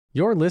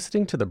You're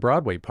listening to the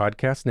Broadway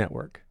Podcast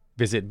Network.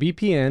 Visit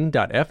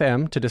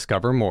bpn.fm to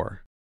discover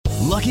more.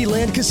 Lucky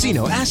Land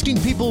Casino,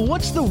 asking people,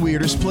 what's the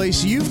weirdest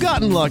place you've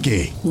gotten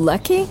lucky?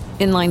 Lucky?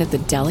 In line at the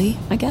deli,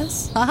 I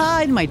guess?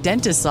 Aha, in my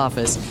dentist's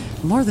office.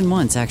 More than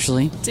once,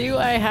 actually. Do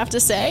I have to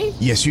say?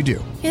 Yes, you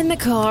do. In the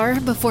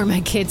car before my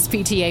kids'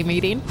 PTA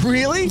meeting.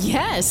 Really?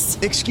 Yes.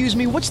 Excuse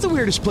me, what's the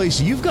weirdest place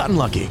you've gotten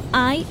lucky?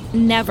 I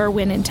never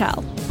win and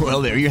tell.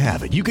 Well, there you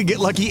have it. You can get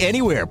lucky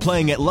anywhere,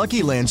 playing at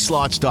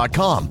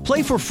LuckyLandSlots.com.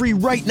 Play for free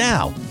right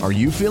now. Are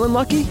you feeling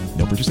lucky?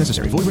 No purchase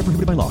necessary. Void where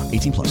prohibited by law.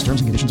 18 plus.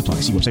 Terms and conditions apply.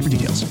 See website for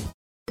details.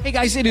 Hey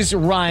guys, it is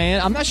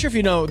Ryan. I'm not sure if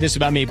you know this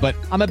about me, but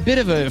I'm a bit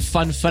of a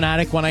fun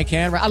fanatic when I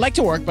can. I like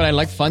to work, but I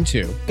like fun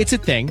too. It's a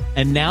thing.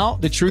 And now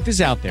the truth is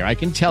out there. I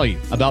can tell you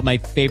about my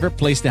favorite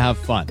place to have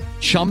fun.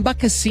 Chumba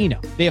Casino.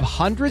 They have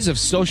hundreds of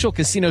social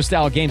casino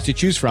style games to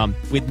choose from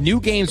with new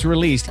games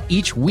released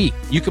each week.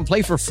 You can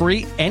play for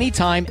free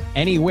anytime,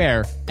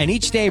 anywhere. And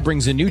each day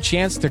brings a new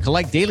chance to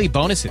collect daily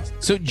bonuses.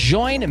 So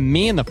join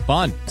me in the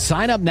fun.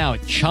 Sign up now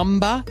at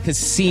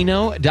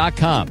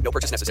ChumbaCasino.com. No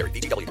purchase necessary.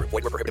 VGW. Void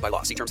where prohibited by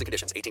law. See terms and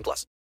conditions. 18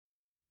 plus.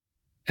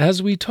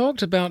 As we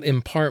talked about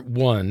in part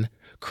 1,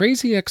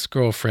 Crazy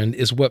Ex-Girlfriend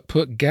is what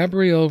put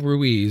Gabrielle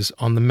Ruiz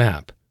on the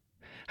map.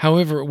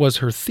 However, it was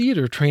her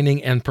theater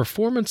training and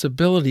performance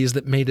abilities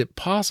that made it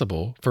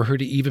possible for her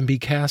to even be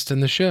cast in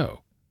the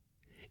show.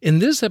 In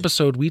this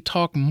episode, we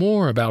talk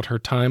more about her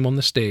time on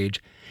the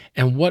stage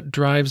and what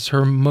drives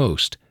her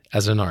most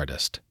as an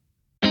artist.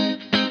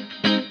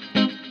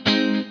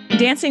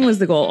 Dancing was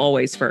the goal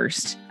always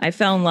first. I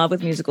fell in love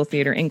with musical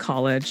theater in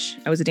college.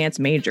 I was a dance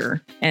major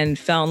and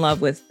fell in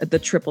love with the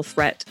triple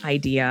threat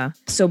idea.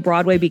 So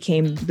Broadway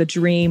became the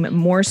dream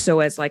more so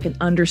as like an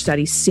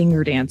understudy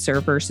singer-dancer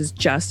versus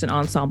just an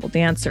ensemble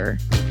dancer.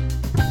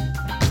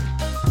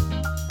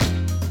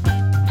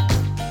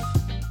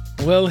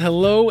 Well,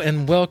 hello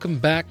and welcome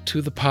back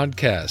to the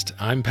podcast.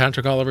 I'm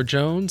Patrick Oliver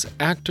Jones,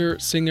 actor,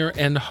 singer,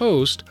 and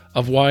host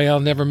of Why I'll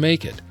Never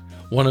Make It,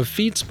 one of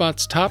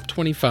FeedSpot's top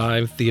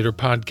 25 theater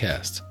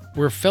podcasts,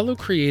 where fellow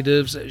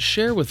creatives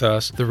share with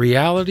us the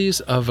realities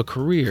of a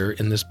career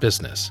in this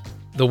business.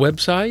 The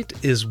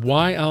website is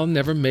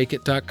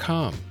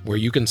whyillnevermakeit.com, where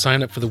you can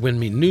sign up for the Win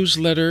Me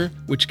newsletter,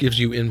 which gives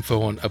you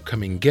info on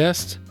upcoming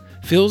guests,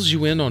 fills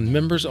you in on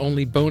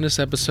members-only bonus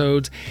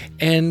episodes,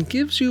 and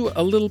gives you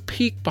a little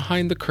peek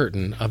behind the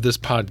curtain of this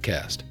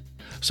podcast.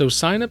 So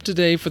sign up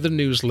today for the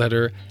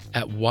newsletter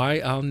at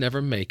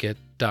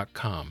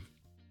whyillnevermakeit.com.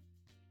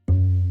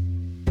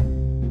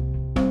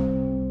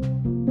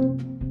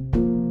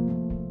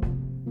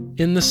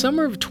 In the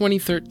summer of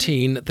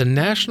 2013, the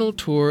national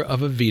tour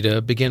of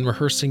EVITA began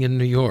rehearsing in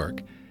New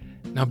York.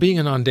 Now, being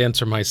a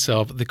non-dancer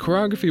myself, the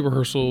choreography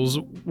rehearsals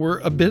were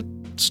a bit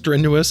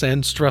strenuous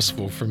and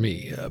stressful for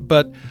me.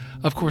 But,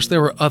 of course,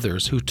 there were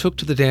others who took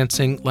to the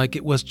dancing like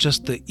it was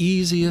just the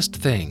easiest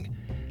thing.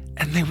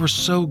 And they were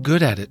so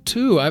good at it,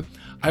 too. I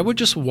would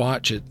just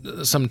watch it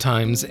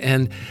sometimes,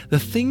 and the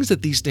things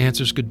that these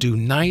dancers could do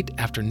night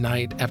after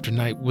night after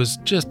night was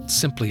just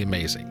simply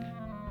amazing.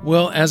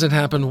 Well, as it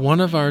happened, one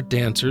of our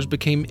dancers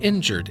became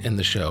injured in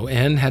the show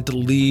and had to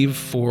leave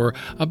for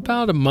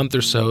about a month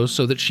or so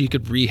that she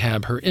could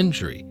rehab her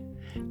injury.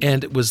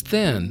 And it was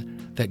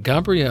then that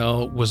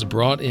Gabrielle was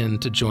brought in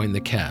to join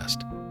the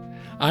cast.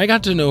 I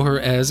got to know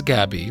her as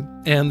Gabby,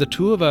 and the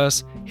two of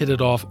us hit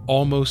it off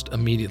almost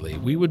immediately.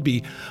 We would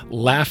be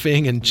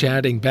laughing and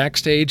chatting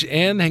backstage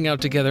and hang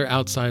out together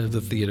outside of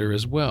the theater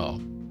as well.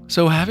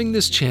 So having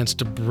this chance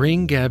to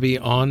bring Gabby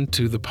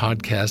onto the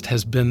podcast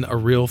has been a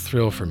real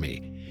thrill for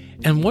me.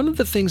 And one of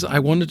the things I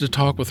wanted to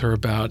talk with her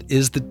about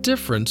is the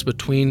difference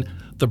between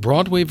the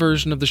Broadway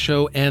version of the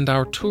show and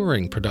our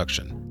touring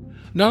production.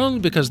 Not only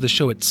because the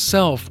show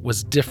itself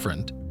was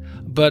different,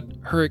 but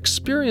her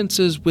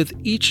experiences with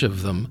each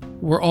of them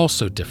were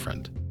also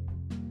different.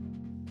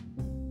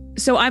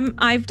 So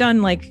I've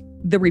done like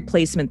the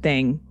replacement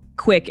thing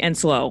quick and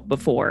slow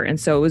before. And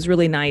so it was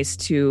really nice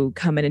to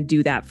come in and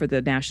do that for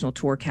the national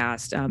tour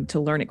cast, to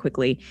learn it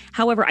quickly.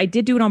 However, I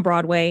did do it on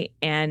Broadway,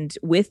 and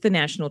with the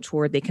national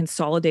tour, they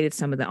consolidated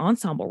some of the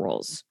ensemble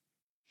roles.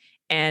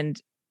 And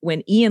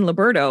when Ian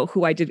Liberto,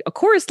 who I did a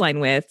chorus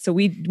line with, so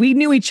we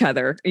knew each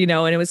other, and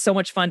it was so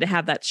much fun to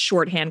have that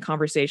shorthand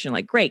conversation,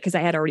 like great, because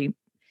I had already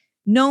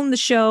known the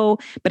show,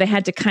 but I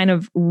had to kind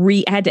of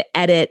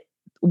edit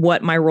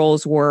what my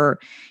roles were,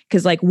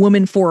 because like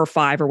woman 4 or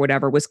 5 or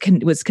whatever was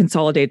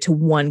consolidated to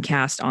one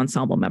cast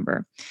ensemble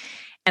member.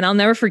 And I'll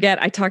never forget,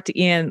 I talked to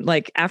Ian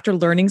like after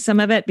learning some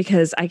of it,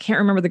 because I can't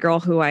remember the girl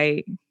who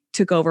I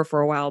took over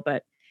for a while,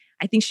 but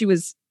I think she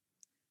was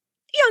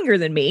younger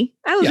than me.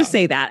 I will just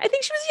say that. I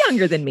think she was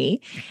younger than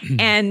me.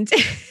 And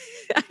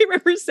I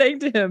remember saying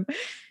to him,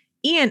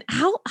 Ian,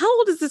 how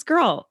old is this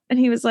girl? And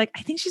he was like,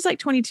 I think she's like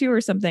 22 or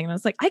something. And I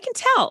was like, I can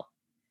tell.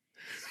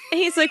 And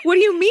he's like, what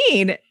do you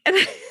mean?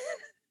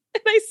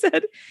 And I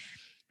said,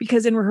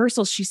 because in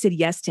rehearsal, she said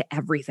yes to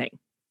everything.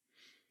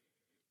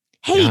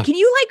 Hey, can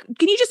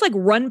you just like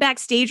run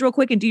backstage real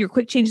quick and do your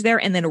quick change there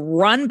and then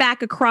run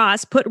back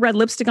across, put red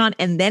lipstick on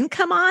and then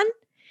come on?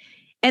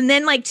 and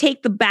then like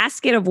take the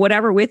basket of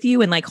whatever with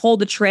you and like hold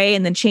the tray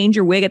and then change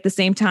your wig at the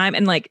same time.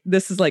 And like,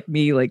 this is like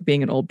me, like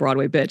being an old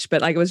Broadway bitch,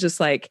 but like, it was just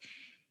like,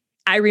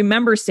 I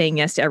remember saying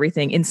yes to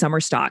everything in summer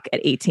stock at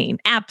 18.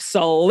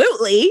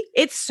 Absolutely.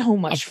 It's so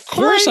much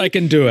fun. Of course I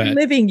can do it.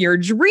 Living your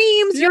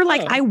dreams. Yeah. You're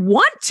like, I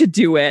want to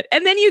do it.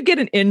 And then you get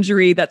an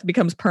injury that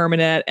becomes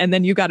permanent and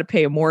then you got to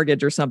pay a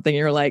mortgage or something. And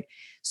you're like,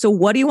 so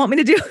what do you want me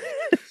to do?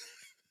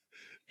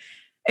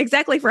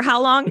 Exactly. For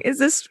how long is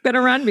this going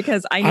to run?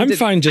 Because I'm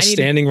fine just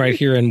standing right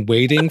here and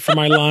waiting for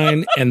my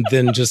line and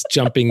then just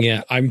jumping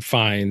in. I'm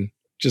fine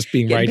just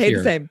being right here.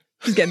 The same.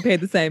 Just getting paid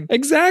the same.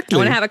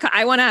 Exactly.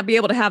 I want to be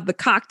able to have the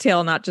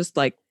cocktail, not just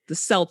like the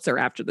seltzer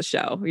after the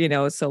show, you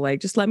know? So like,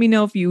 just let me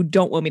know if you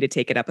don't want me to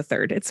take it up a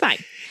third. It's fine.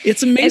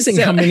 It's amazing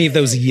how many of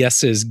those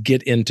yeses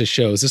get into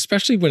shows,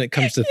 especially when it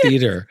comes to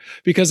theater.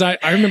 Because I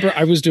remember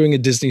I was doing a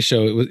Disney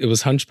show. It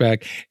was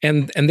Hunchback,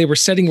 and they were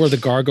setting where the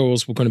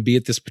gargoyles were going to be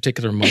at this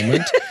particular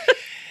moment.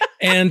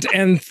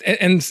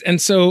 and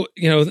so,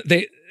 you know,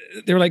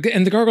 they were like,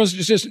 and the gargoyles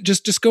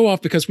just go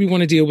off because we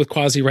want to deal with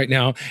Quasi right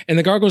now. And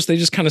the gargoyles, they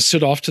just kind of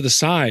stood off to the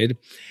side,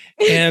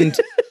 and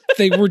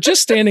they were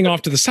just standing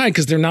off to the side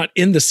because they're not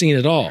in the scene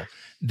at all.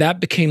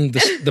 That became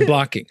the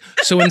blocking.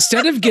 So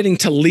instead of getting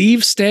to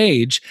leave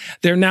stage,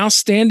 they're now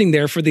standing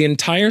there for the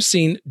entire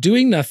scene,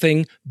 doing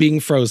nothing, being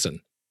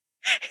frozen.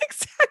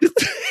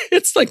 Exactly.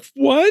 It's like,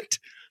 what?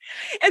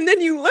 And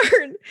then you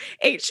learn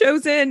 8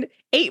 shows in,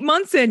 8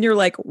 months in, you're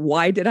like,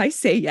 why did I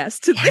say yes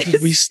to this? Why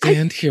did we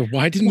stand here?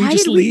 Why didn't we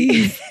just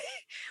leave?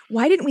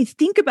 Why didn't we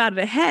think about it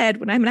ahead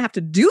when I'm going to have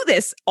to do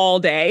this all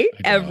day,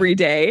 every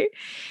day?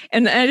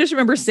 And I just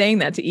remember saying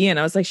that to Ian.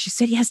 I was like, she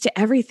said yes to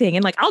everything.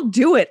 And like, I'll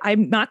do it.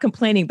 I'm not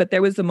complaining. But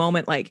there was the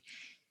moment like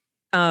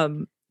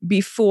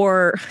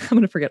before, I'm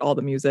going to forget all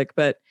the music,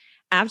 but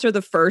after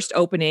the first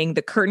opening,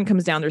 the curtain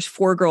comes down. There's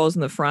 4 girls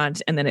in the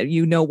front. And then,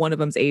 one of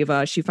them's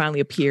Ava. She finally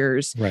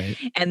appears. Right.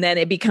 And then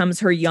it becomes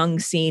her young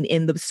scene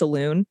in the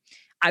saloon.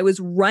 I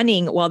was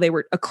running while they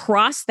were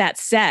across that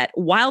set,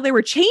 while they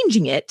were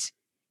changing it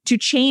to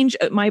change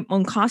my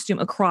own costume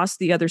across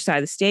the other side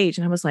of the stage.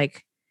 And I was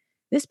like,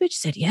 this bitch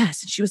said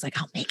yes. And she was like,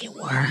 I'll make it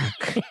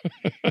work.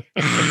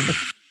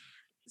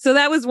 So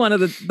that was one of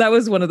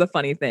the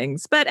funny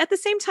things. But at the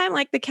same time,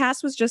 like the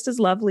cast was just as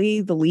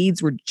lovely. The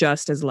leads were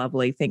just as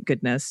lovely. Thank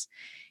goodness.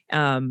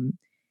 And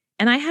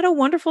I had a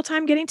wonderful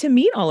time getting to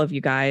meet all of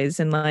you guys.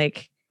 And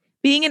like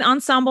being an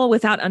ensemble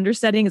without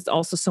understudying is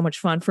also so much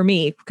fun for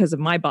me because of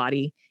my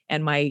body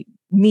and my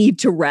need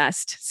to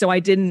rest. So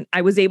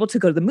I was able to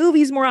go to the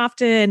movies more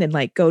often and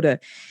like go to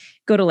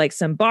like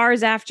some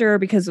bars after,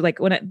 because like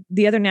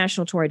the other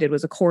national tour I did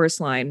was a chorus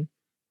line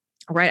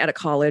right out of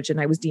college, and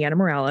I was Deanna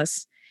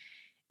Morales.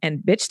 And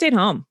bitch stayed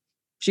home.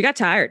 She got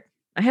tired.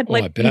 I had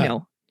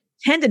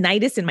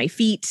tendinitis in my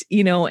feet,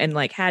 and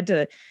like had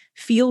to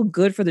feel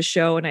good for the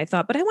show. And I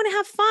thought, but I want to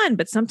have fun.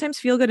 But sometimes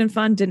feel good and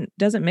fun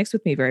doesn't mix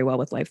with me very well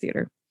with live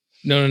theater.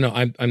 No.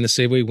 I'm the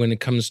same way when it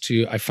comes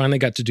to, I finally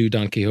got to do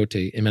Don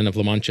Quixote in Men of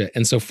La Mancha.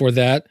 And so for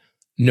that,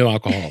 no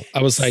alcohol.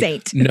 I was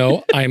like,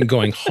 no, I'm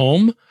going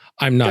home.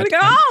 I'm not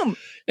going to go home.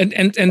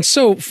 And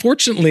so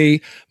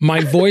fortunately,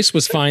 my voice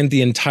was fine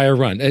the entire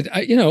run.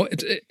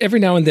 Every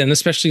now and then,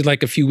 especially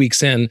like a few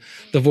weeks in,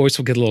 the voice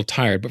will get a little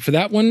tired. But for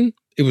that one,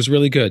 it was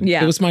really good.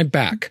 Yeah. It was my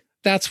back.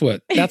 That's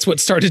what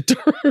started to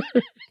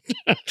hurt.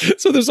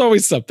 So there's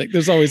always something.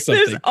 There's always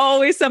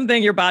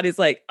something. Your body's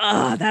like,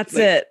 that's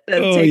it.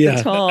 Take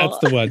the toll. That's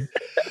the one.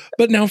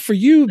 But now for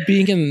you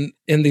being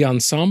in the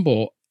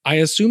ensemble, I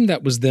assume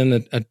that was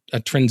then a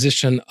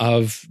transition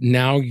of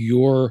now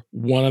you're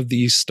one of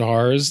these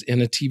stars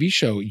in a TV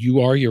show.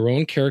 You are your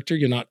own character.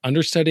 You're not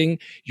understudying.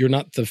 You're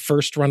not the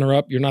first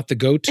runner-up. You're not the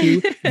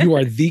go-to. You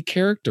are the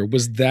character.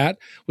 Was that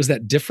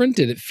different?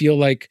 Did it feel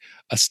like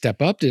a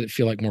step up? Did it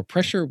feel like more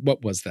pressure?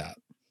 What was that?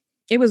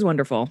 It was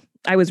wonderful.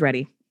 I was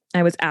ready.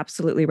 I was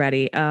absolutely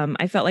ready.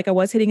 I felt like I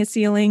was hitting a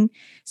ceiling.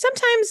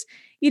 Sometimes,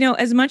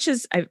 as much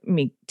as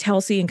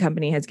Telsey and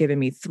Company has given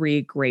me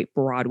 3 great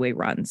Broadway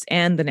runs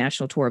and the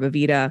national tour of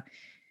EVITA.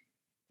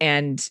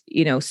 And,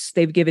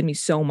 they've given me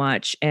so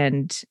much.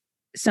 And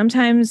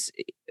sometimes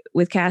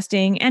with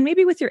casting and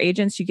maybe with your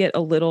agents, they get a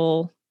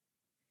little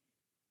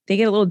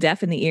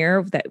deaf in the ear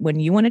of that when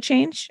you want to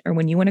change or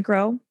when you want to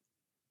grow.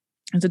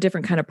 It's a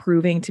different kind of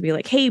proving to be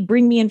like, hey,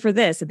 bring me in for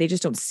this. And they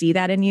just don't see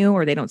that in you,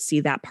 or they don't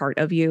see that part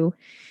of you.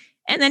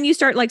 And then you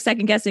start like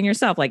second guessing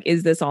yourself. Like,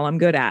 is this all I'm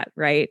good at?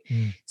 Right.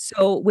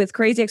 So with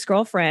Crazy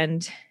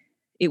Ex-Girlfriend,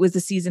 it was the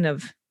season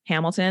of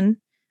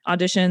Hamilton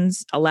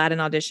auditions, Aladdin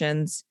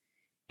auditions,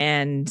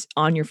 and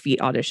On Your Feet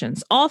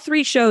auditions. All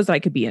 3 shows that I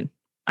could be in.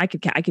 I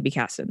could be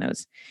cast in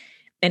those.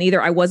 And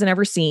either I wasn't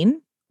ever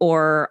seen,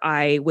 or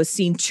I was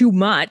seen too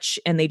much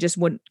and they just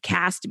wouldn't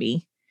cast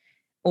me.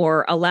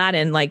 Or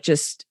Aladdin,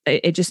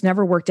 it just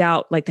never worked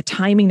out. Like the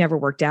timing never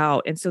worked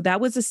out. And so that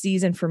was a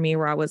season for me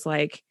where I was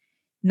like,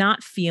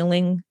 not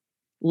feeling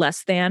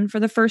less than for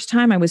the first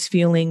time. I was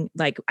feeling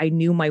like I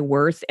knew my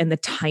worth and the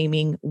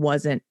timing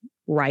wasn't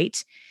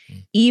right.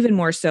 Even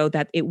more so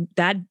that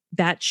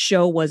that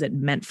show wasn't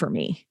meant for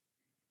me.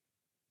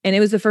 And it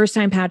was the first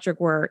time, Patrick,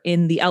 we're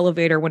in the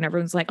elevator when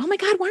everyone's like, oh my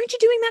God, why aren't you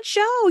doing that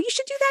show? You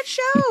should do that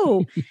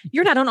show.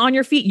 You're not on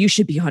Your Feet. You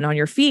should be on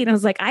Your Feet. And I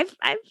was like, I've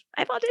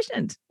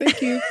auditioned.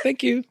 Thank you.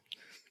 Thank you.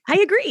 I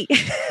agree.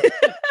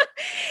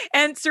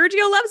 And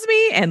Sergio loves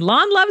me and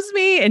Lon loves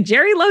me and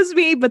Jerry loves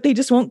me, but they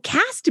just won't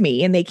cast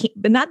me. And they can't,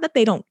 but not that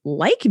they don't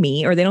like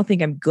me or they don't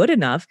think I'm good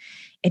enough.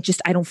 It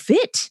just, I don't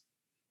fit.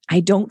 I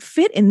don't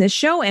fit in this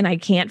show and I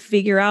can't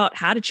figure out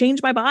how to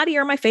change my body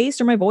or my face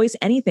or my voice,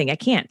 anything. I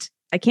can't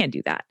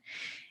do that.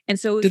 And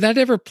so did that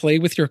ever play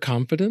with your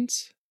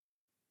confidence?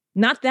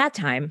 Not that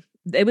time.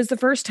 It was the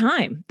first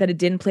time that it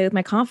didn't play with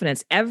my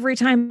confidence. Every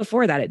time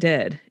before that it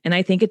did. And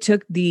I think it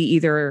took the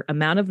either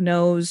amount of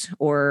no's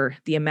or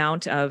the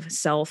amount of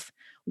self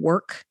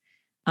work,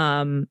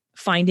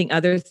 finding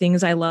other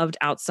things I loved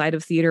outside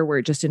of theater where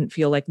it just didn't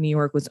feel like New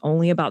York was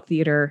only about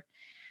theater.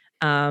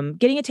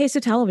 Getting a taste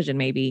of television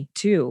maybe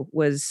too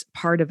was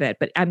part of it.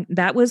 But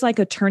that was like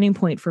a turning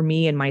point for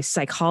me in my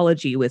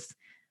psychology with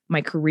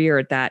my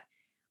career, that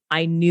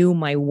I knew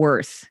my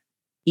worth,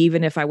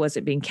 even if I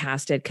wasn't being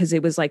casted, because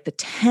it was like the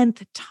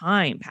 10th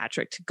time,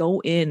 Patrick, to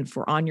go in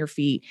for On Your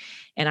Feet.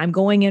 And I'm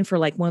going in for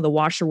like one of the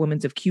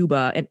washerwomen of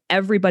Cuba, and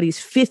everybody's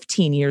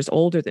 15 years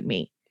older than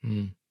me.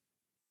 Mm.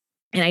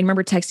 And I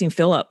remember texting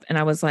Philip and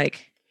I was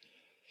like,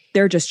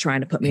 they're just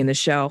trying to put me in the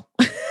show.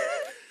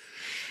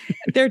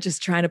 They're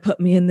just trying to put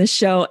me in this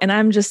show. And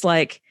I'm just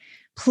like,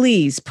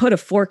 please put a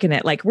fork in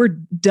it. Like, we're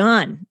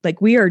done. Like,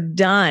 we are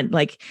done.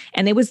 Like,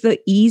 and it was the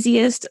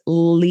easiest,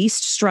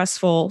 least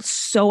stressful,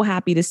 so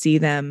happy to see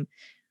them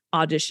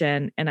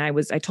audition. And I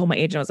told my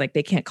agent, I was like,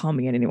 they can't call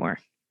me in anymore.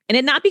 And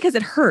it not because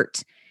it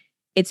hurt.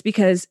 It's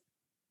because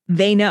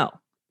they know,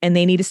 and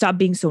they need to stop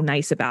being so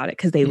nice about it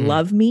because they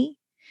love me.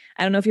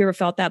 I don't know if you ever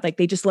felt that, like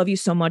they just love you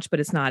so much,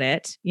 but it's not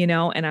it, you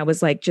know? And I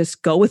was like,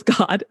 just go with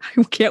God.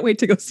 I can't wait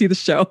to go see the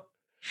show.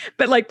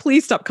 But like,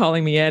 please stop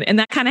calling me in. And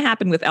that kind of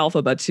happened with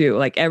Elphaba too.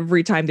 Like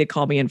every time they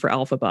call me in for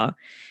Elphaba.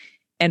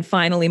 And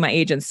finally my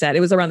agent said, it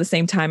was around the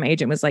same time my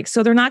agent was like,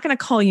 so they're not going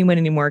to call you in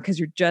anymore because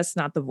you're just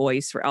not the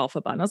voice for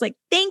Elphaba. And I was like,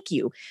 thank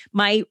you.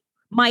 My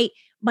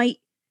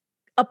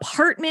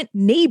apartment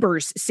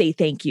neighbors say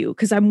thank you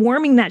because I'm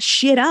warming that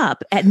shit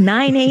up at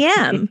 9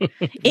 a.m.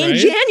 in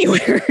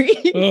January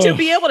to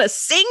be able to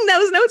sing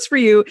those notes for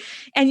you.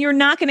 And you're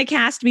not going to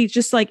cast me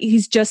just like,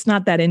 he's just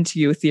not that into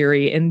you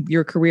theory in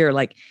your career.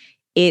 Like,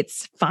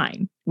 it's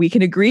fine. We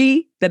can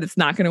agree that it's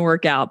not going to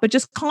work out, but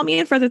just call me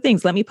in for other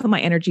things. Let me put my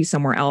energy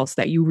somewhere else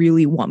that you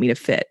really want me to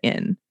fit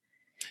in.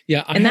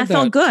 Yeah. And that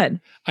felt good.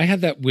 I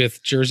had that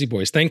with Jersey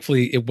Boys.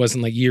 Thankfully, it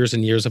wasn't like years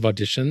and years of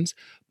auditions,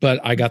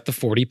 but I got the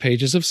 40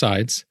 pages of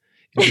sides.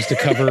 It was to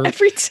cover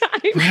every time.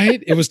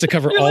 Right? It was to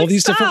cover all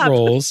these different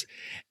roles.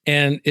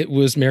 And it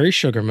was Mary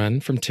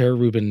Sugarman from Tara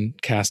Rubin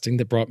casting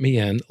that brought me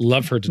in.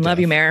 Love her to death. Love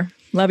you, Mare.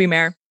 Love you,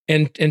 Mare.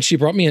 And she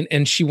brought me in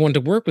and she wanted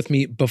to work with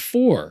me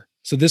before.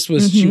 So this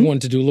was, she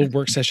wanted to do a little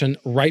work session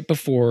right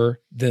before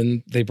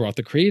then they brought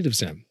the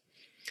creatives in.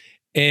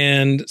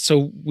 And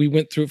so we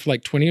went through it for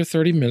like 20 or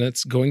 30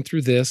 minutes, going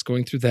through this,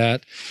 going through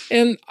that.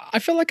 And I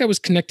felt like I was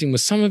connecting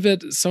with some of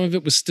it. Some of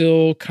it was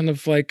still kind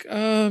of like,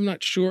 I'm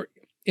not sure,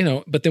 you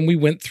know, but then we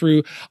went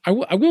through, I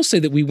will say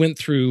that we went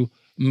through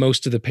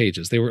most of the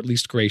pages. They were at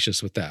least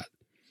gracious with that.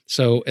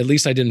 So at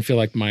least I didn't feel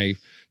like my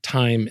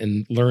time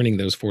in learning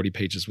those 40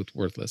 pages was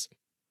worthless.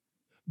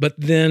 But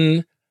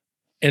then,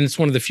 and it's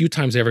one of the few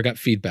times I ever got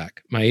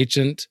feedback. My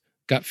agent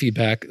got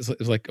feedback. It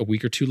was like a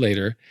week or two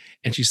later.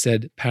 And she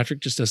said,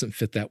 Patrick just doesn't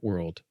fit that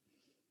world.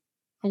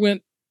 I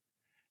went,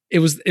 it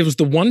was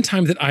the one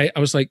time that I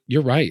was like,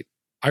 you're right.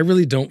 I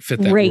really don't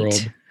fit that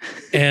world.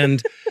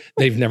 And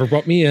they've never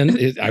brought me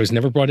in. I was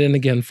never brought in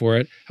again for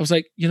it. I was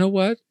like, you know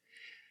what?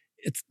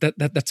 It's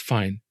that's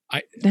fine.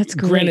 That's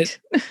great. Granted,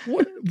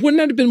 wouldn't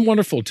that have been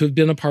wonderful to have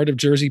been a part of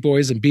Jersey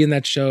Boys and be in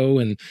that show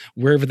and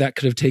wherever that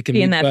could have taken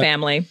me. Be in that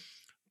family.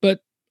 But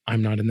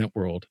I'm not in that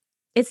world.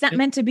 It's not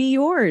meant to be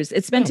yours.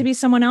 It's meant to be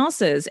someone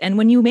else's. And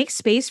when you make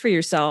space for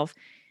yourself,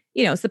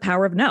 you know, it's the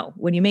power of no.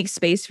 When you make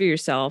space for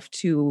yourself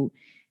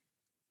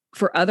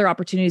for other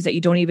opportunities that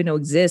you don't even know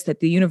exist, that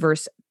the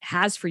universe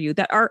has for you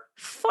that are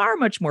far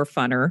much more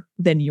funner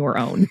than your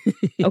own.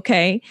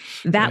 Okay.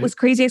 That was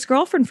Crazy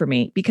Ex-Girlfriend for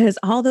me because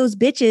all those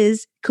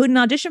bitches couldn't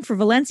audition for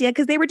Valencia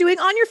because they were doing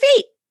On Your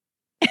Feet.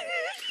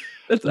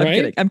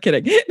 I'm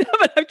kidding. No,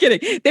 but I'm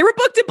kidding. They were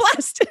booked and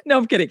blessed. No,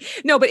 I'm kidding.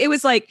 No, but it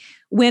was like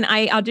when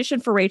I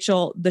auditioned for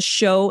Rachel, the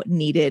show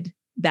needed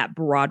that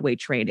Broadway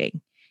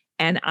training.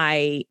 And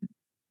I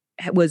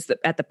was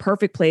at the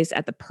perfect place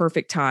at the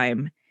perfect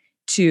time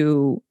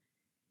to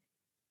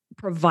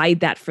provide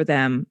that for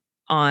them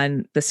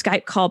on the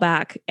Skype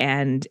callback.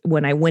 And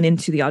when I went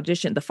into the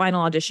audition, the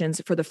final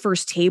auditions for the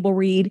first table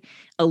read,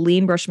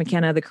 Aline Brush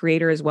McKenna, the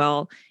creator as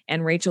well,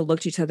 and Rachel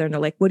looked at each other and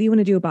they're like, what do you want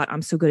to do about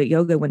I'm So Good at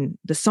Yoga when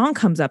the song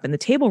comes up in the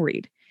table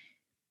read?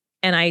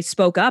 And I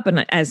spoke up,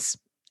 and as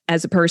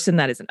a person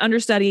that is an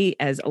understudy,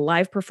 as a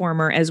live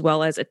performer, as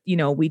well as,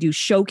 we do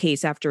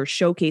showcase after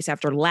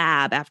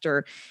lab,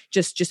 after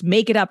just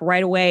make it up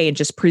right away and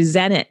just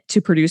present it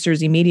to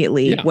producers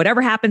immediately. Yeah.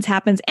 Whatever happens,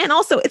 happens. And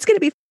also it's going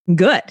to be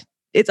good.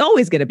 it's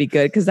always going to be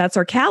good because that's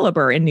our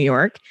caliber in New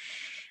York.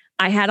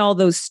 I had all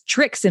those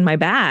tricks in my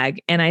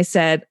bag and I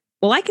said,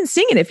 well, I can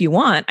sing it if you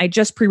want. I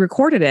just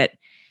pre-recorded it.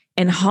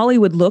 And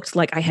Hollywood looked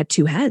like I had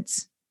two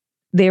heads.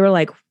 They were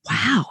like,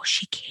 wow,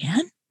 she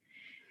can?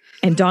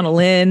 And Donna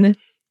Lynn,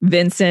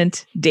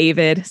 Vincent,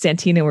 David,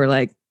 Santina were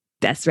like,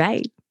 that's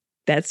right.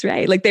 That's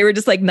right. Like they were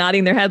just like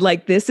nodding their head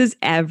like this is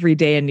every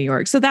day in New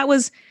York. So that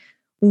was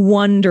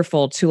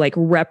wonderful to like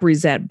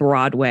represent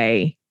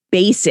Broadway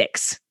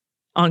basics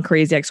on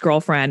Crazy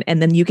Ex-Girlfriend.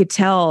 And then you could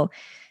tell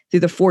through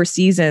the 4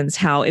 seasons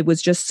how it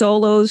was just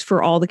solos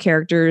for all the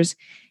characters.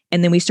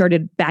 And then we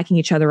started backing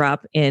each other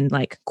up in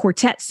like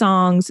quartet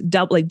songs,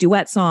 like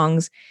duet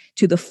songs,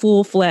 to the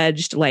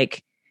full-fledged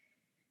like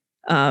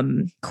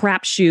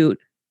crapshoot,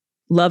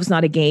 Love's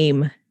Not a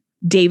Game,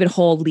 David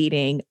Hold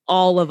leading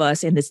all of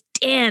us in this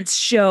dance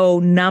show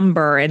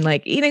number, and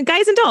like even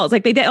Guys and Dolls,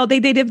 like they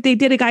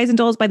did a Guys and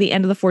Dolls by the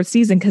end of the 4th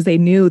season because they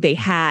knew they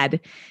had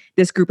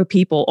this group of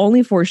people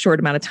only for a short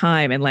amount of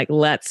time, and like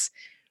let's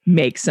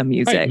make some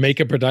music, right, make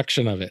a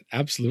production of it.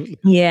 Absolutely,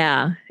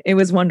 yeah, it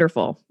was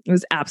wonderful. It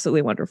was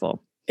absolutely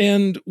wonderful.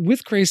 And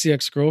with Crazy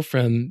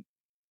Ex-Girlfriend,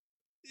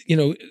 you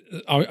know,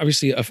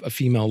 obviously a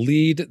female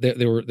lead.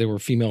 There were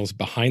females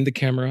behind the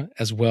camera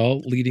as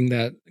well, leading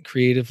that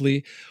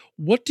creatively.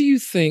 What do you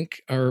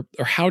think, or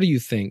how do you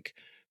think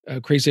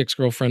Crazy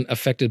Ex-Girlfriend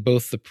affected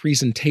both the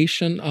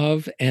presentation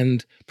of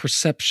and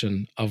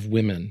perception of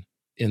women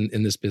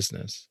in this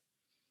business?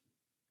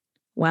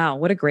 Wow,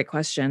 what a great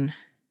question.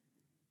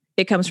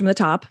 It comes from the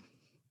top.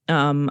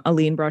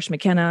 Aline Brosh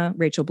McKenna,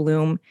 Rachel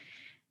Bloom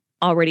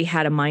already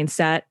had a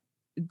mindset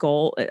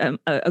goal,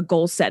 a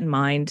goal set in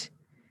mind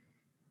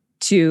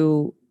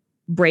to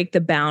break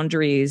the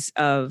boundaries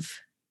of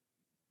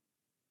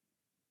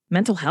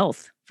mental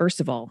health, first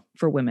of all,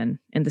 for women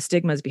and the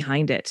stigmas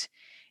behind it,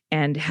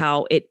 and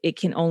how it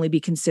can only be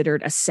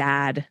considered a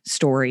sad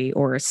story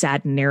or a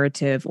sad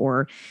narrative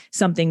or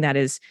something that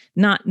is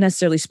not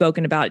necessarily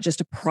spoken about, just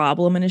a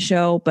problem in a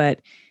show, but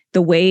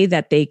the way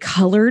that they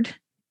colored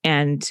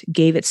and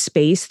gave it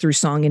space through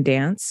song and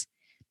dance,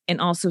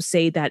 and also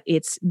say that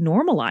it's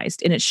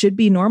normalized, and it should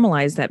be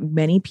normalized that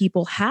many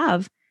people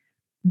have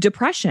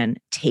depression,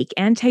 take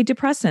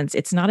antidepressants.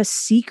 It's not a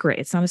secret.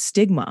 It's not a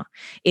stigma.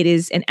 It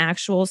is an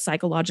actual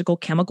psychological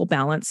chemical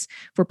balance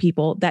for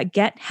people that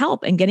get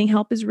help, and getting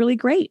help is really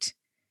great.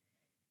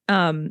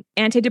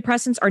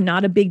 Antidepressants are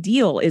not a big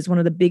deal is one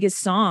of the biggest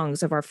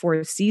songs of our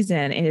 4th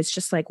season. And it's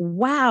just like,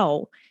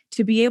 wow,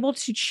 to be able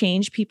to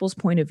change people's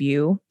point of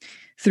view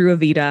through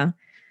EVITA,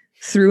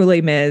 through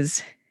Les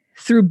Mis,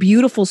 through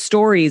beautiful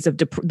stories of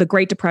the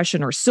Great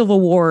Depression or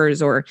Civil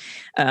Wars or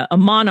a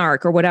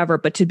monarch or whatever,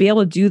 but to be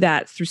able to do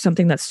that through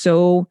something that's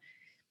so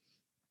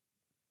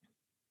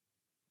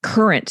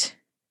current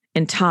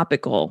and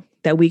topical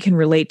that we can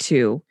relate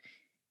to,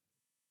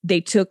 they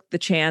took the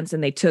chance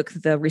and they took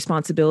the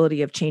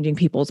responsibility of changing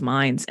people's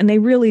minds. And they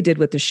really did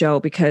with the show,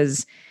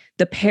 because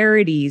the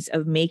parodies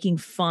of making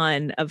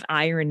fun of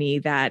irony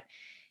that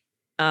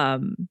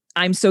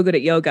I'm So Good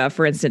at Yoga,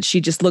 for instance,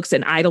 she just looks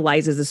and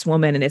idolizes this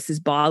woman, and it's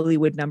this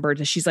Bollywood number.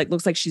 She's like,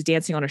 looks like she's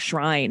dancing on a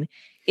shrine,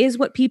 is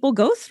what people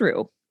go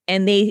through.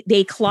 And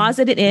they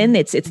closet it in.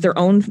 It's their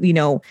own,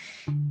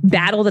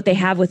 battle that they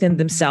have within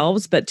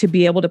themselves. But to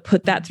be able to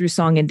put that through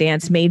song and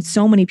dance made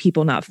so many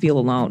people not feel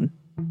alone.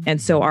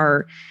 And so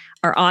our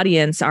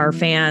audience, our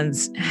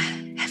fans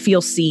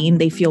feel seen,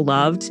 they feel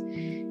loved,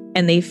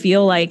 and they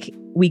feel like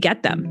we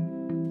get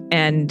them.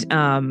 And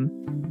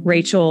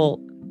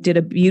Rachel did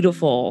a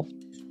beautiful,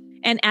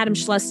 and Adam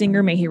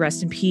Schlesinger, may he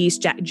rest in peace,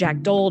 Jack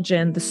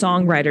Dolgen, the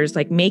songwriters,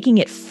 like making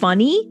it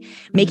funny,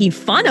 making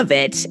fun of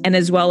it, and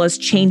as well as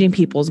changing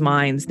people's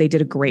minds. They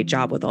did a great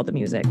job with all the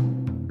music.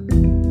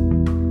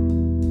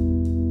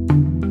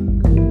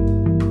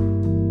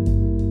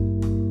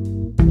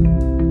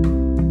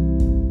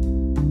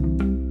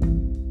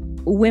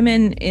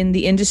 Women in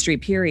the industry,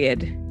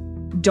 period,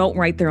 don't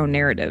write their own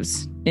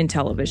narratives in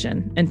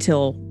television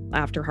until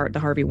after the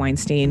Harvey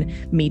Weinstein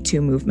Me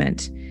Too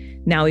movement.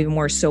 Now even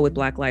more so with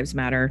Black Lives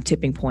Matter,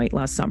 tipping point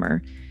last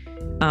summer.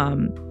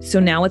 So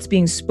now it's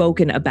being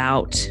spoken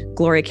about.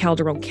 Gloria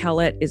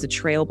Calderon-Kellett is a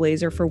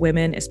trailblazer for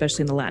women,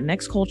 especially in the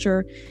Latinx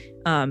culture.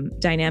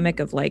 Dynamic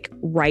of like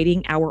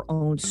writing our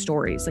own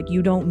stories. Like,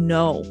 you don't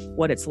know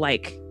what it's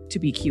like to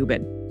be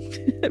Cuban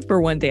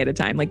for one day at a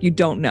time. Like, you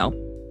don't know.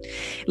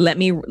 Let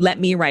me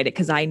write it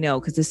because I know,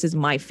 because this is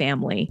my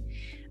family,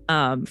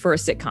 for a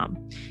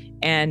sitcom.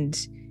 And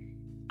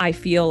I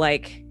feel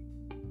like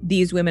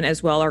these women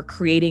as well are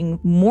creating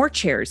more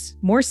chairs,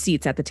 more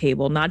seats at the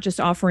table, not just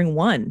offering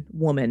one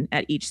woman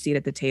at each seat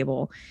at the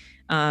table,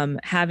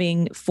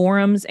 having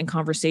forums and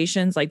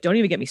conversations. Like, don't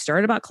even get me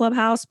started about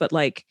Clubhouse, but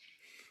like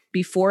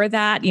before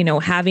that,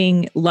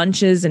 having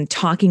lunches and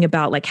talking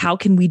about like, how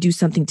can we do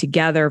something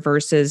together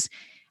versus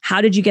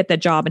how did you get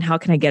that job and how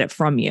can I get it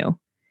from you?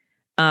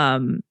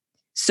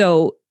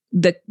 So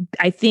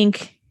I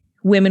think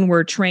women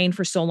were trained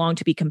for so long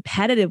to be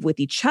competitive with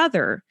each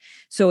other.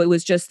 So it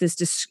was just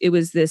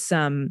this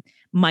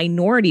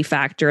minority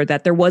factor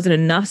that there wasn't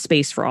enough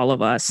space for all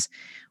of us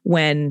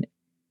when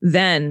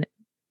then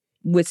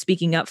with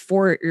speaking up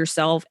for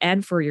yourself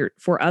and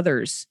for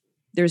others,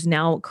 there's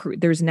now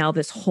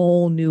this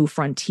whole new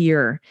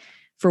frontier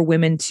for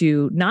women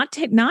to not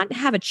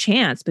have a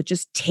chance, but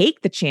just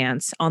take the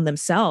chance on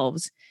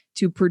themselves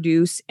to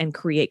produce and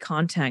create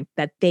content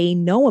that they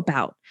know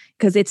about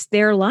because it's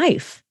their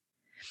life.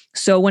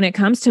 So when it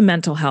comes to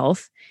mental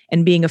health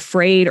and being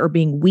afraid or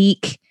being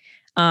weak,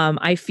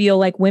 I feel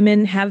like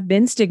women have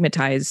been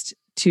stigmatized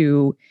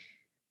to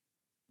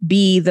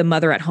be the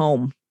mother at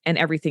home and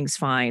everything's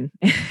fine,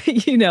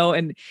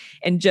 and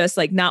just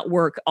like not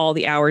work all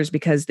the hours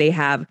because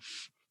they're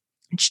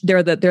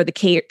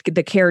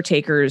the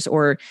caretakers,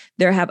 or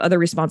they have other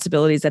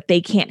responsibilities that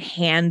they can't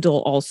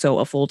handle also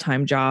a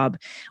full-time job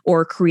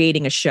or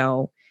creating a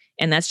show.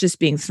 And that's just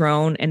being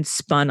thrown and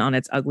spun on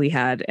its ugly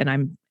head. And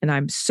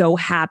I'm so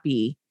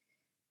happy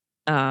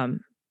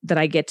that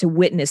I get to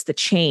witness the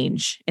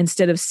change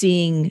instead of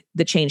seeing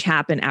the change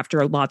happen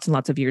after lots and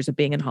lots of years of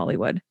being in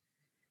Hollywood.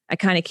 I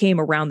kind of came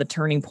around the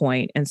turning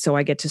point. And so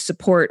I get to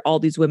support all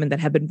these women that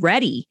have been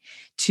ready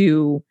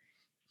to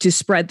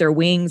spread their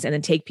wings and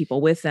then take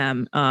people with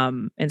them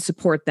and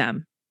support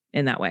them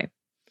in that way.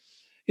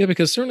 Yeah,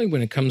 because certainly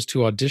when it comes to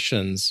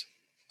auditions,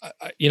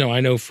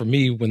 I know for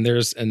me, when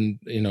there's an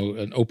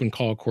open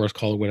call, chorus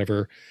call, or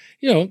whatever,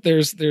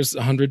 there's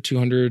 100,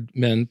 200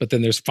 men, but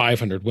then there's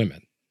 500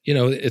 women.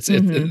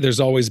 There's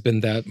always been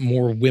that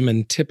more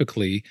women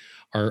typically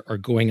are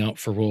going out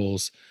for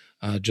roles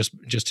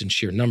just in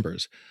sheer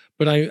numbers.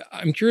 But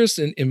I'm curious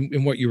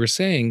in what you were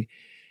saying,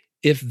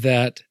 if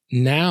that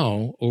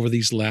now over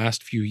these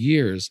last few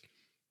years,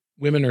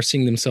 women are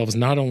seeing themselves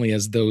not only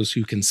as those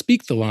who can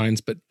speak the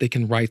lines, but they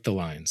can write the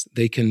lines.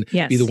 They can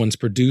be the ones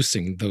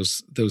producing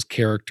those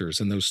characters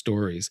and those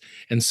stories.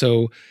 And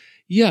so,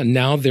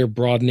 now they're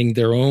broadening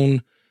their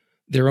own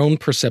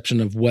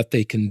perception of what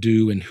they can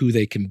do and who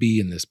they can be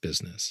in this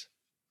business.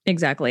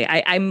 Exactly.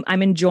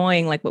 I'm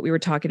enjoying like what we were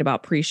talking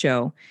about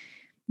pre-show,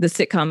 the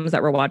sitcoms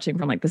that we're watching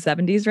from like the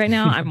 70s right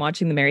now. I'm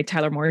watching the Mary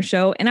Tyler Moore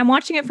Show, and I'm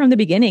watching it from the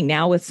beginning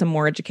now with some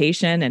more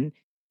education. And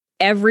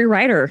every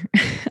writer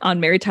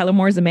on Mary Tyler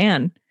Moore is a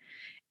man.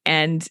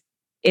 And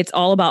it's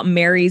all about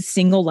Mary's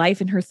single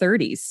life in her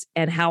 30s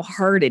and how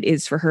hard it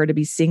is for her to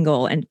be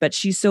single. But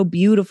she's so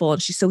beautiful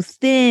and she's so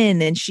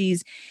thin, and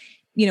she's,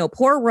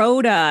 poor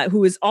Rhoda,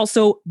 who is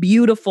also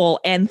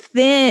beautiful and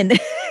thin.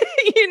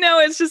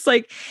 It's just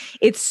like,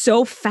 it's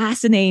so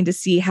fascinating to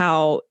see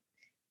how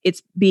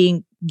it's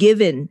being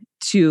given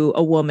to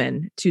a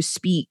woman to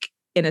speak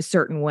in a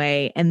certain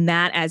way. And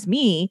that, as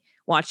me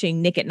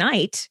watching Nick at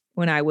Night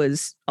when I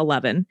was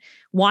 11,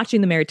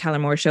 watching the Mary Tyler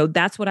Moore Show,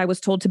 that's what I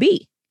was told to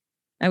be.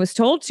 I was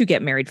told to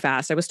get married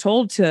fast. I was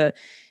told to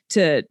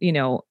I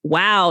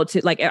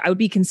would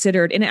be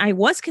considered, and I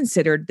was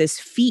considered this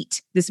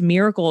feat, this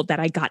miracle that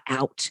I got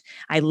out.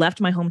 I left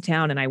my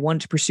hometown and I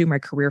wanted to pursue my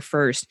career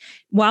first.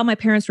 While my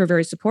parents were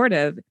very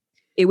supportive,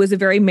 it was a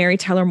very Mary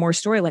Tyler Moore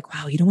story. Like,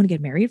 wow, you don't want to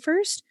get married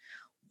first?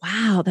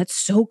 Wow, that's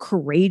so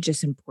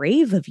courageous and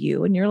brave of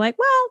you. And you're like,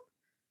 well,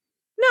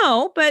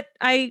 no, but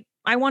I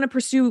want to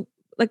pursue,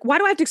 like, why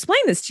do I have to explain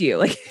this to you?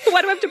 Like,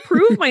 why do I have to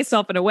prove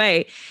myself in a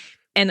way?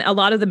 And a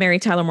lot of the Mary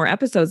Tyler Moore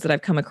episodes that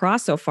I've come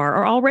across so far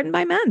are all written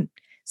by men.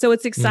 So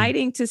it's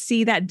exciting to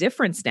see that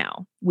difference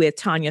now with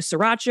Tanya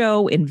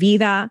Sriracha in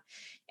EVITA.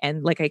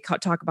 And like I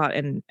talk about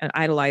and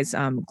idolize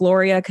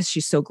Gloria because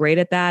she's so great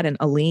at that. And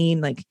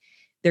Aline, like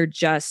they're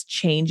just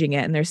changing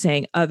it. And they're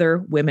saying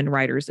other women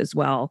writers as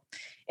well.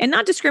 And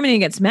not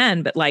discriminating against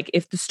men, but like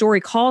if the story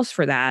calls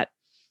for that,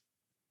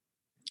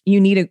 you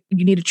need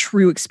a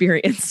true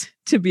experience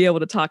to be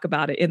able to talk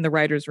about it in the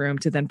writer's room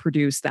to then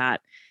produce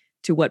that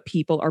to what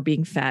people are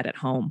being fed at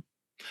home.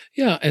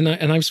 Yeah, and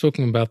I've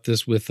spoken about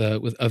this with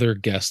other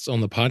guests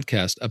on the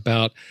podcast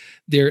about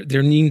there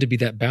needing to be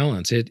that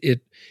balance.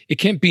 It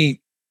can't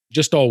be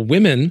just all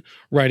women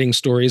writing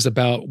stories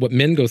about what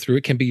men go through.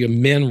 It can be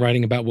men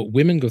writing about what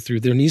women go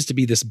through. There needs to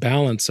be this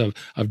balance of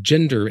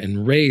gender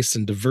and race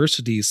and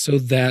diversity, so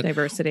that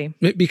diversity,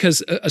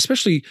 because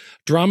especially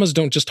dramas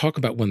don't just talk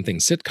about one thing.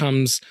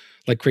 Sitcoms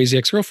like Crazy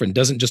Ex-Girlfriend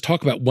doesn't just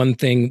talk about one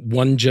thing,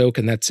 one joke,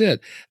 and that's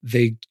it.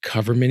 They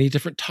cover many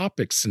different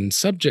topics and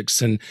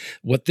subjects and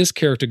what this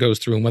character goes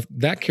through and what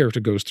that character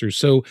goes through.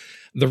 So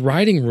the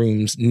writing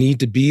rooms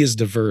need to be as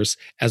diverse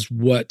as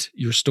what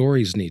your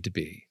stories need to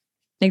be.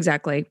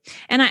 Exactly.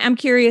 And I'm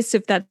curious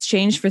if that's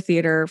changed for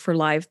theater, for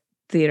live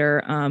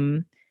theater.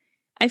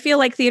 I feel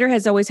like theater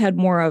has always had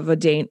more of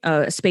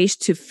a space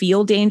to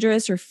feel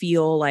dangerous or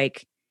feel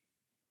like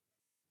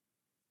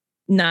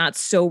not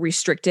so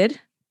restricted.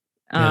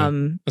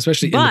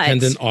 Especially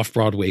independent,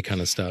 off-Broadway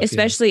kind of stuff.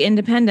 Especially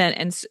independent.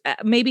 And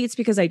maybe it's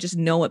because I just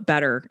know it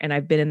better and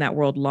I've been in that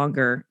world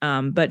longer.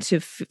 But to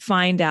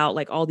find out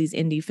like all these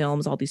indie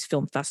films, all these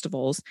film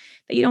festivals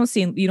that you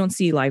don't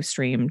see live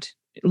streamed,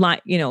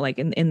 like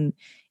in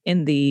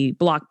the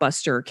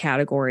blockbuster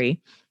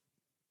category,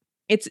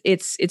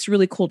 it's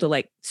really cool to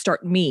like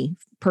start me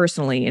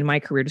personally in my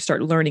career to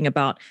start learning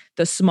about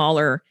the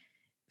smaller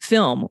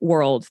film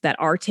world that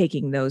are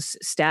taking those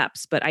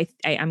steps. But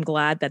I'm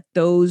glad that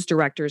those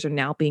directors are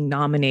now being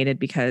nominated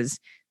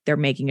because they're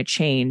making a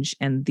change,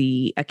 and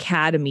the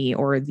academy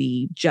or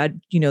the judge,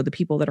 the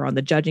people that are on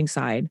the judging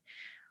side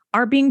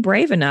are being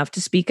brave enough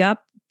to speak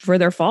up for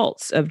their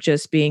faults of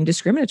just being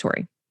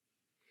discriminatory.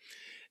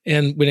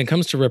 And when it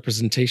comes to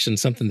representation,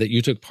 something that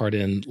you took part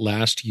in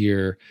last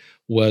year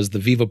was the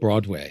Viva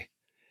Broadway.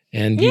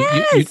 And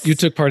you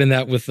took part in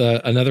that with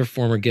another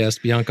former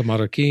guest, Bianca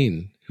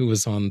Marroquin, who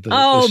was on the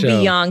show.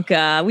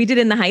 Bianca. We did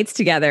In the Heights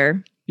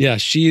together. Yeah,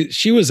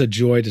 she was a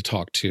joy to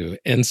talk to.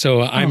 And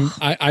so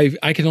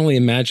I can only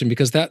imagine,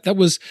 because that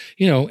was,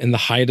 in the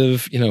height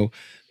of,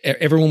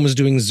 everyone was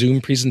doing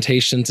Zoom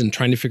presentations and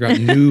trying to figure out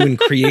new and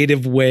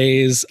creative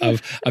ways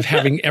of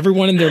having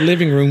everyone in their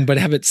living room, but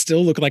have it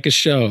still look like a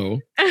show.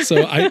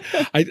 So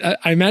I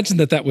imagine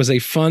that was a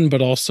fun,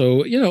 but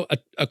also,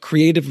 a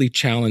creatively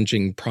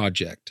challenging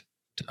project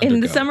to undergo.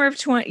 In the summer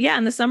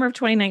of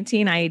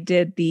 2019, I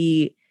did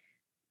the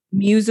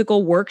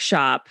musical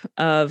workshop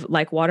of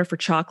Like Water for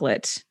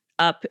Chocolate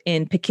up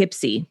in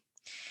Poughkeepsie.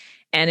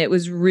 And it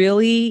was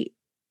really,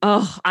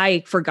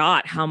 I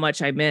forgot how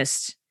much I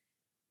missed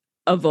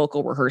a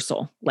vocal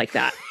rehearsal like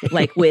that,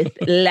 like with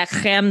la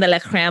creme de la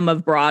creme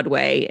of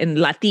Broadway and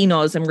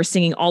Latinos. And we're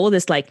singing all of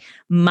this like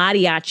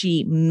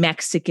mariachi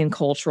Mexican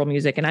cultural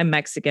music. And I'm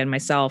Mexican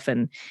myself,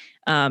 and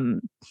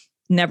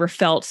never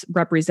felt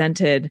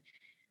represented.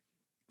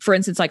 For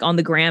instance, like on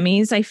the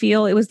Grammys, I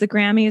feel it was the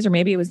Grammys, or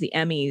maybe it was the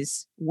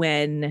Emmys,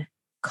 when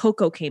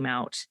Coco came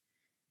out.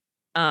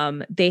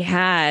 They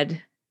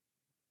had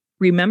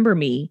Remember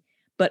Me,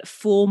 but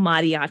full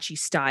mariachi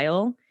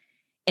style.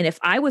 And if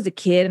I was a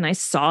kid and I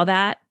saw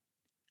that,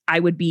 I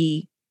would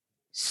be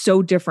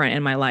so different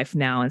in my life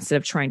now. Instead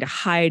of trying to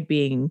hide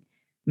being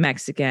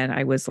Mexican,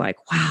 I was like,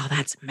 wow,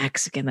 that's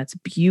Mexican. That's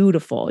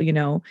beautiful,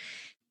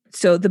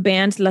 So the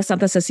band La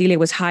Santa Cecilia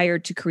was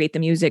hired to create the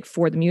music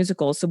for the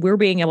musical. So we're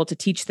being able to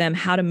teach them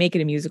how to make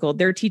it a musical.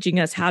 They're teaching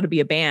us how to be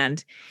a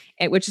band,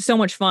 which is so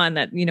much fun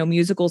that,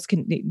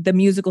 the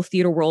musical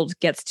theater world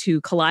gets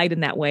to collide in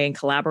that way and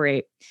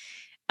collaborate.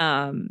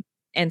 And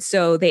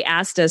so they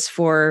asked us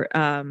for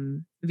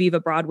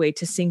Viva Broadway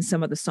to sing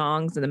some of the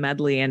songs in the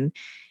medley. And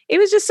it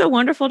was just so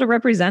wonderful to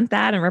represent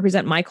that and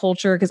represent my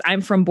culture, because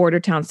I'm from border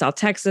town, South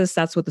Texas.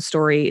 That's what the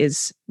story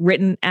is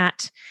written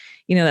at.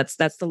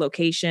 That's the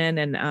location.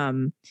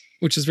 And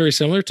which is very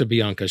similar to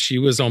Bianca. She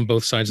was on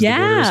both sides of the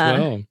border as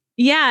well.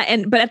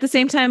 Yeah. But at the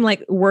same time,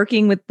 like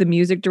working with the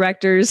music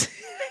directors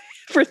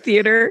for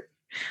theater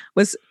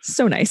was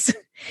so nice.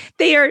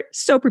 They are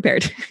so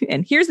prepared.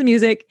 And here's the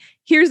music.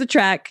 Here's the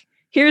track.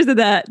 Here's the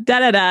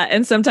da-da-da.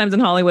 And sometimes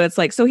in Hollywood, it's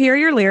like, so here are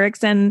your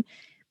lyrics. And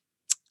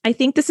I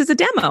think this is a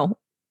demo.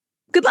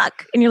 Good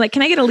luck. And you're like,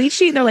 can I get a lead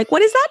sheet? And they're like,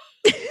 what is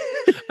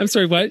that? I'm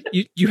sorry, what?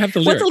 You have the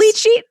lyrics. What's a lead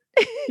sheet?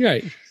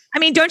 Right. I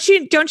mean, don't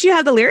you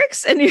have the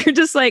lyrics? And you're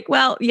just like,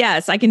 well,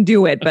 yes, I can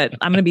do it, but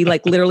I'm going to be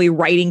like literally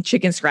writing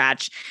chicken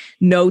scratch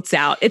notes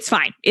out. It's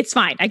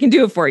fine. I can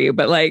do it for you.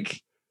 But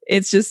like,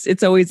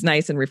 it's always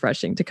nice and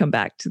refreshing to come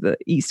back to the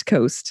East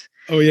Coast.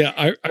 Oh yeah,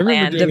 I remember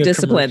land of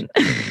discipline.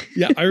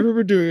 Yeah, I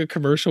remember doing a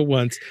commercial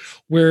once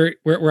where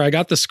I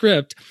got the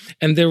script,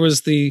 and there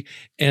was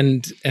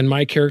and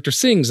my character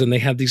sings, and they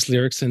had these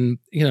lyrics, and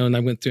and I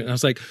went through, and I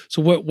was like,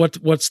 so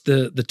what's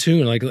the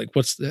tune? Like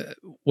what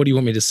do you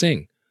want me to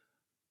sing?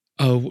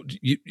 Oh,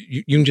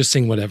 you can just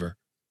sing whatever.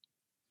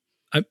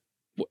 Right.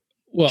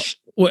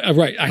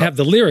 I have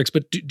the lyrics,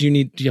 but do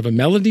you have a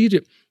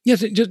melody? Yeah,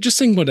 just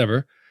sing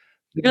whatever.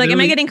 You're like, am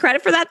I getting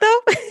credit for that though?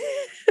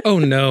 Oh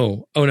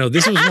no.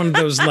 This was one of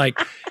those like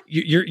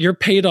you're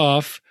paid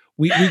off.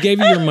 We gave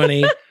you your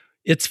money.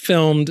 It's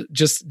filmed.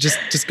 Just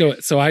go.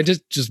 So I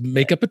just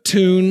make up a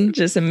tune.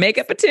 Just make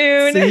up a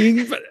tune.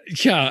 Sing.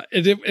 Yeah.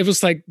 It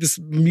was like this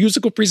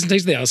musical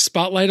presentation. They had a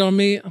spotlight on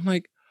me. I'm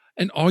like,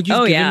 and all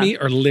you've given me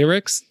are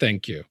lyrics.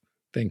 Thank you.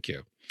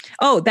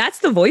 Oh, that's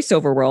the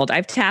voiceover world.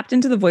 I've tapped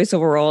into the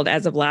voiceover world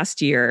as of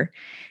last year,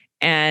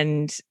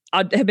 and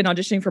I have been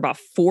auditioning for about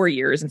 4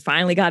 years and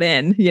finally got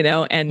in,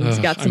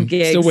 and got some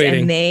gigs. Still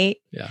waiting. And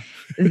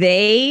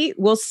they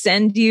will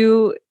send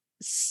you.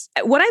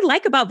 What I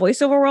like about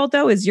voiceover world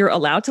though, is you're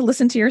allowed to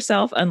listen to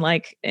yourself,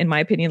 unlike, in my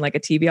opinion, like a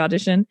TV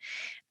audition,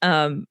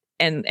 and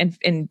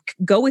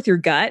go with your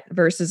gut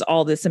versus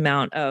all this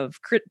amount of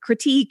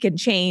critique and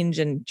change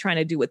and trying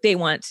to do what they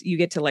want. You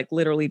get to like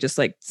literally just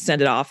like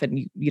send it off,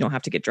 and you don't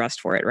have to get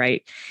dressed for it.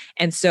 Right.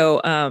 And so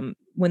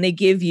when they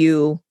give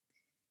you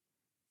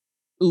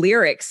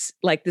lyrics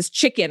like this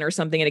chicken or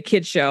something in a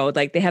kid's show,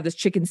 like they have this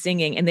chicken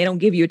singing and they don't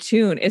give you a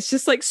tune, it's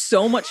just like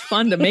so much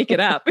fun to make it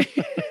up.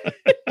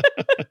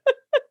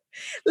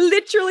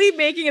 Literally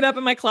making it up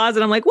in my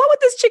closet. I'm like, what would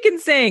this chicken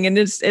sing? And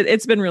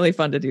it's been really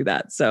fun to do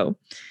that. So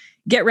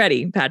get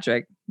ready,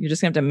 Patrick. You're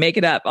just gonna have to make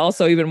it up.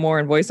 Also, even more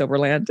in voiceover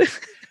land.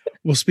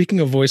 Well,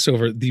 speaking of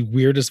voiceover, the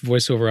weirdest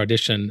voiceover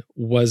audition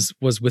was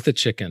with a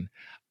chicken.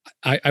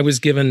 I was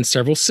given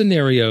several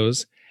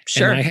scenarios.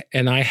 Sure.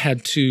 And I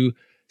had to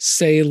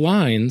say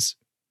lines,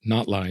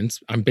 not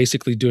lines. I'm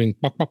basically doing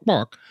bark, bark,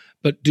 bark,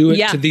 but do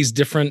it to these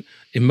different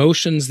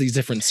emotions, these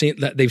different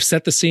scenes that they've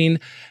set the scene.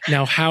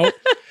 Now, how,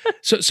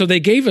 so they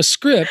gave a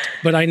script,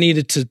 but I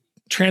needed to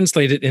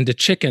translate it into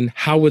chicken,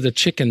 how would a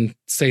chicken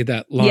say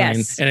that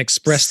line and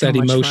express that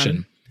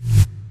emotion?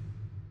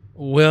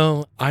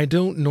 Well, I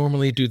don't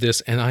normally do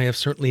this, and I have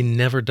certainly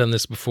never done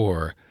this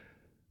before.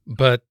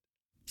 But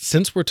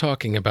since we're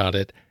talking about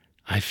it,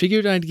 I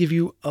figured I'd give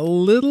you a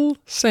little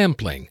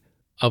sampling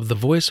of the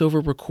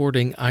voiceover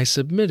recording I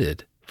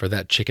submitted for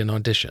that chicken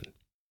audition.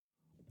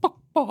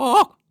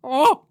 I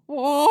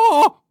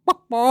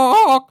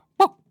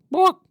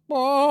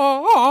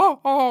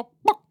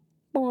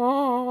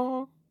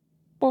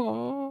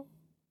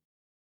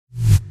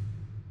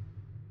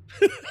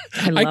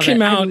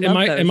came out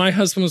and my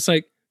husband was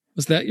like,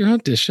 "Was that your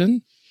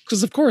audition?"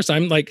 Because of course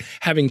I'm like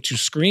having to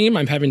scream,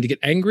 I'm having to get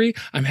angry,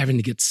 I'm having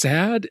to get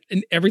sad,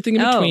 and everything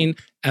in between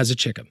as a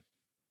chicken.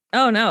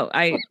 Oh no.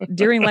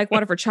 During Like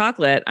Water for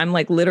Chocolate, I'm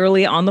like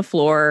literally on the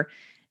floor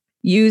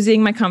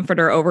using my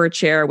comforter over a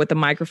chair with a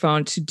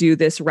microphone to do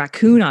this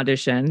raccoon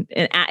audition.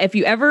 And if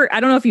you ever,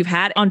 I don't know if you've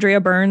had Andrea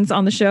Burns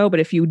on the show,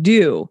 but if you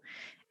do,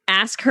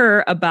 ask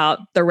her about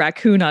the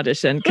raccoon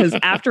audition. Because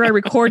after I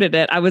recorded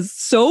it, I was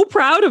so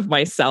proud of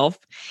myself.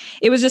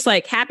 It was just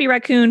like happy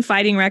raccoon,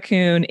 fighting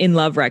raccoon, in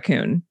love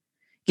raccoon.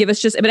 But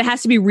it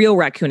has to be real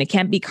raccoon. It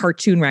can't be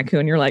cartoon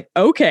raccoon. You're like,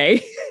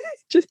 okay.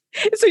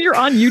 So you're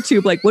on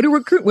YouTube, like, what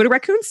do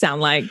raccoons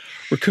sound like?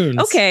 Raccoons.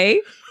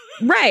 Okay.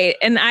 Right.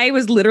 And I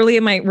was literally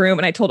in my room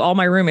and I told all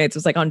my roommates, it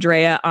was like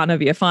Andrea, Anna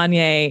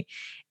Villafane.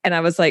 And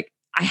I was like,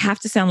 I have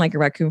to sound like a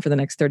raccoon for the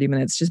next 30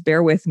 minutes. Just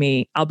bear with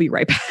me. I'll be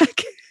right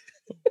back.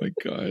 Oh my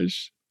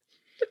gosh.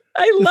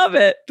 I love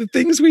it. The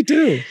things we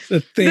do. The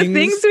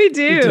things we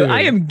do.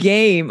 I am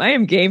game. I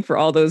am game for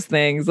all those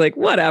things. Like,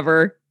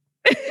 whatever.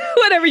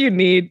 Whatever you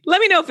need.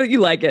 Let me know if you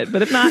like it.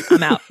 But if not,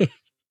 I'm out.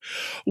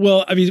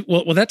 Well, I mean,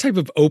 that type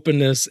of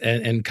openness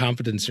and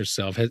confidence in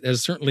yourself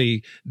has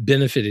certainly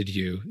benefited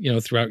you,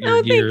 throughout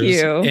your years.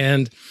 Thank you.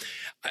 And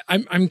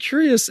I'm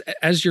curious,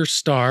 as your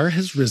star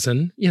has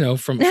risen,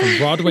 from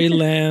Broadway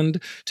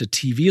land to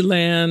TV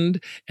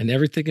land and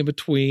everything in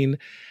between,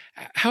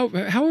 how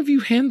have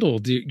you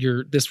handled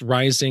this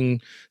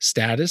rising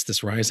status,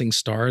 this rising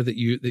star that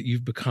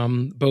you've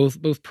become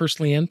both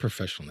personally and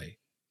professionally?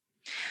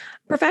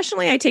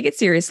 Professionally, I take it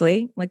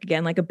seriously, like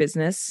a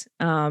business.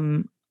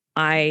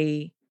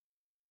 I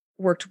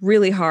worked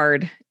really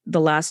hard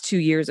the last 2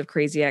 years of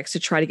Crazy X to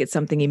try to get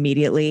something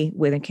immediately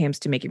when it comes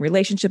to making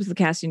relationships with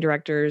casting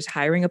directors,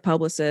 hiring a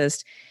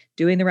publicist,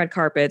 doing the red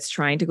carpets,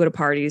 trying to go to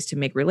parties to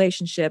make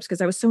relationships.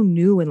 Because I was so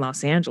new in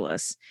Los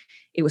Angeles.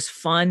 It was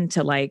fun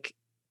to like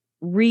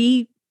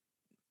remodel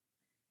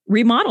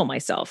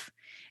myself.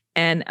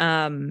 And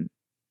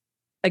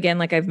again,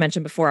 like I've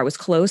mentioned before, I was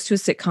close to a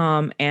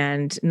sitcom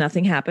and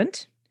nothing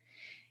happened.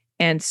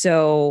 And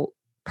so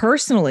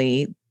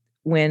personally,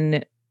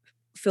 when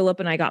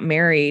Philip and I got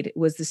married, it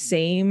was the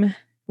same.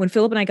 When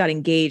Philip and I got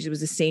engaged, it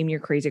was the same year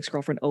Crazy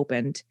Ex-Girlfriend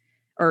opened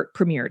or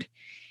premiered.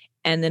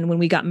 And then when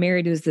we got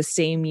married, it was the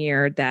same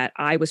year that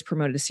I was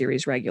promoted to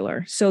series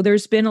regular. So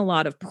there's been a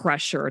lot of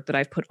pressure that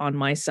I've put on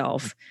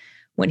myself.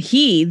 When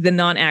he, the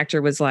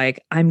non-actor, was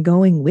like, "I'm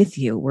going with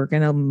you. We're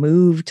going to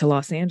move to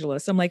Los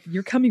Angeles." I'm like,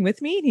 "You're coming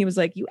with me?" And he was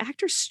like, "You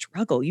actors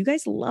struggle. You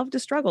guys love to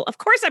struggle." "Of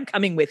course I'm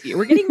coming with you.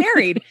 We're getting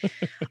married."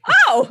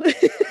 "Oh,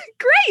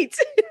 great."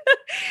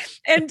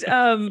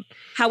 And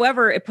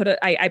however, I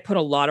put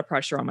a lot of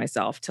pressure on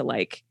myself to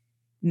like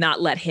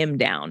not let him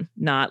down,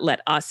 not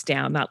let us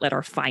down, not let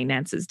our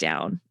finances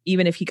down.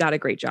 Even if he got a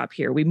great job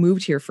here, we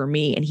moved here for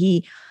me, and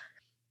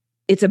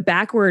it's a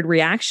backward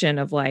reaction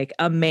of like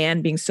a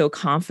man being so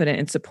confident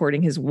in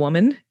supporting his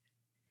woman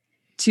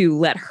to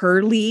let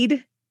her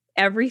lead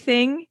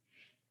everything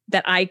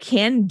that I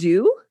can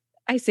do.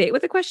 I say it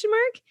with a question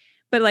mark,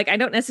 but like, I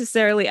don't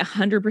necessarily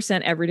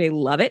 100% every day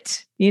love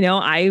it.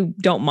 I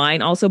don't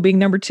mind also being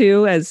number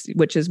two,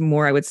 which is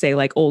more, I would say,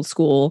 like old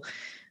school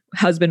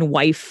husband,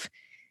 wife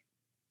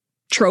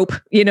trope.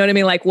 You know what I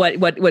mean? Like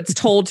what's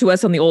told to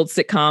us on the old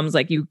sitcoms,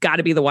 like you got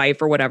to be the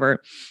wife or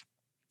whatever.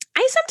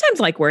 I sometimes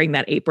like wearing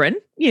that apron,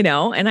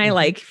 and I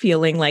like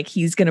feeling like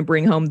he's going to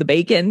bring home the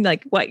bacon.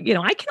 Like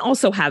I can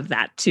also have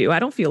that too. I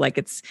don't feel like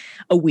it's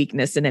a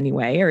weakness in any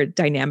way or a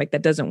dynamic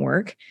that doesn't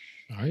work.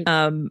 All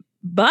right.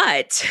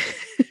 But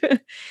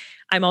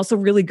I'm also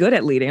really good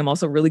at leading. I'm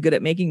also really good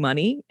at making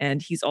money.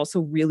 And he's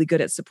also really good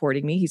at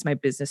supporting me. He's my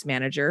business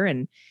manager.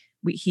 And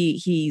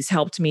he's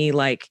helped me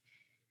like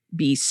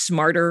be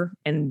smarter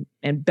and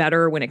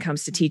better when it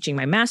comes to teaching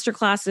my master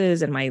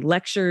classes and my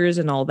lectures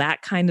and all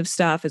that kind of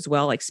stuff as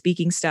well, like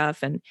speaking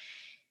stuff. And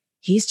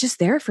he's just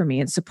there for me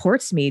and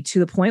supports me to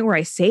the point where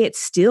I say it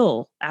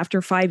still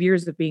after 5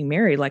 years of being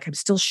married. Like I'm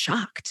still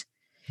shocked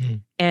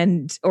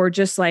or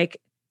just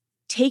like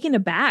taken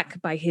aback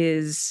by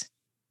his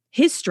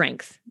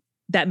strength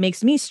that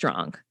makes me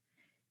strong,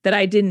 that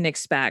I didn't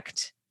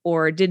expect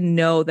or didn't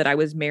know that I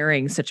was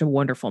marrying such a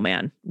wonderful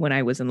man when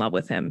I was in love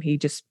with him. He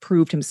just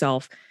proved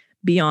himself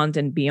beyond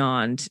and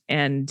beyond.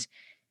 And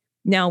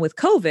now with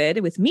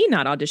COVID, with me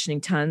not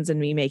auditioning tons and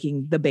me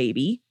making the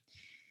baby,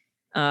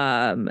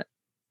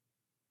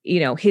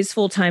 his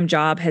full-time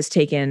job has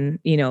taken,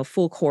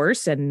 full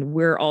course. And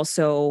we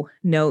also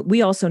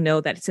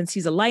know that since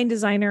he's a lighting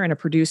designer and a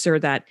producer,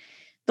 that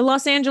the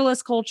Los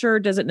Angeles culture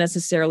doesn't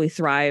necessarily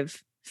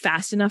thrive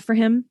fast enough for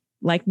him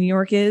like New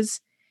York is.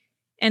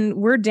 And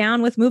we're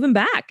down with moving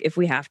back if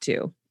we have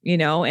to,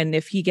 and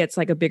if he gets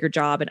like a bigger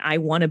job and I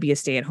want to be a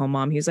stay-at-home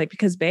mom, he's like,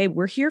 because babe,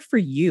 we're here for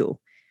you.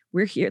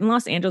 We're here in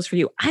Los Angeles for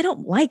you. I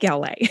don't like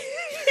LA. He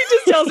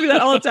just tells me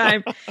that all the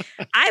time.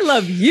 I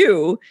love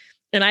you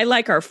and I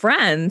like our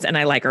friends and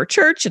I like our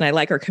church and I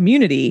like our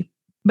community,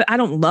 but I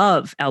don't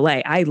love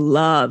LA. I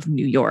love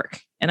New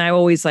York. And I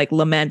always like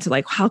lament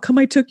like, how come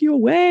I took you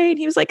away? And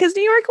he was like, because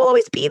New York will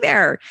always be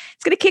there.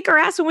 It's going to kick our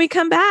ass when we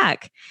come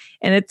back.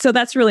 And so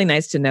that's really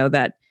nice to know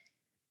that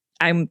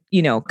I'm,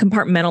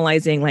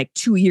 compartmentalizing like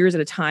 2 years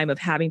at a time of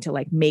having to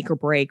like make or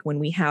break when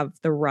we have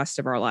the rest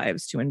of our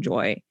lives to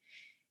enjoy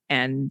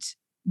and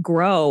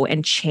grow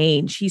and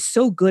change. He's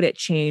so good at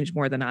change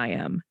more than I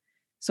am.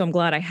 So I'm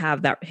glad I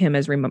have him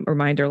as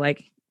reminder,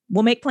 like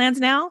we'll make plans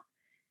now.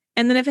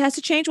 And then if it has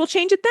to change, we'll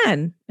change it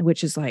then,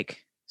 which is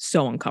like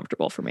so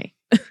uncomfortable for me.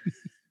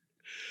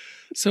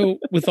 So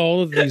with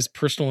all of these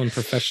personal and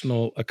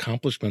professional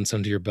accomplishments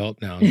under your belt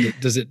now,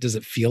 does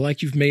it feel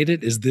like you've made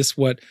it? Is this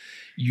what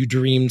you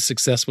dreamed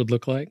success would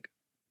look like?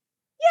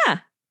 Yeah.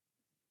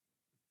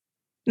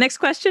 Next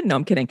question. No,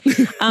 I'm kidding.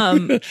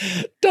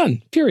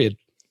 Done. Period.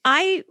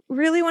 I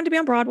really wanted to be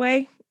on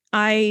Broadway.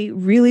 I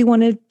really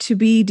wanted to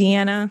be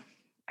Deanna.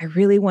 I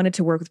really wanted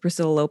to work with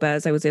Priscilla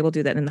Lopez. I was able to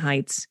do that in the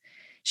Heights.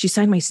 She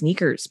signed my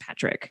sneakers,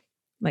 Patrick,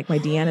 like my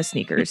Deanna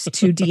sneakers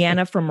to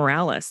Deanna from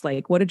Morales.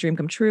 Like what a dream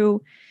come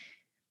true.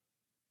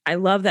 I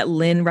love that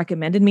Lynn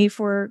recommended me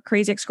for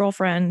Crazy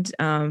Ex-Girlfriend,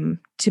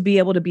 to be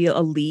able to be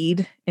a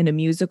lead in a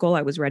musical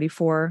I was ready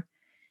for.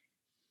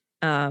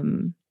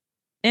 And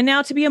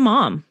now to be a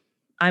mom,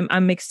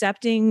 I'm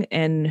accepting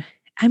and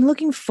I'm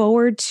looking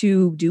forward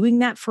to doing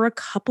that for a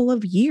couple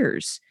of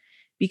years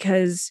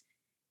because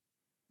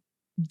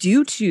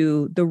due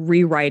to the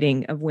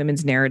rewriting of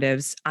women's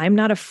narratives, I'm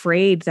not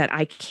afraid that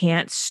I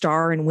can't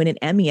star and win an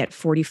Emmy at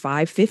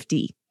 45,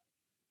 50.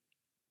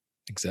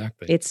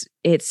 Exactly.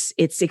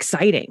 It's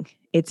exciting.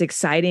 It's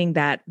exciting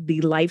that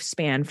the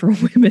lifespan for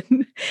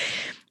women,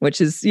 which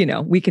is,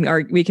 we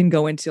can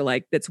go into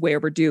like, that's way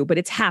overdue, but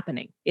it's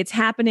happening. It's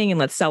happening. And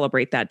let's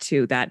celebrate that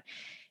too. That,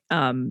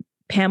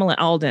 Pamela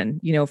Alden,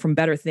 from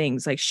Better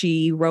Things, like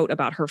she wrote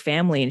about her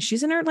family and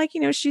she's in her, like,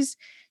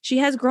 she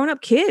has grown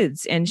up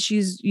kids and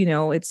she's,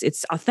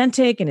 it's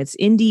authentic and it's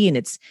indie and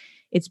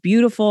it's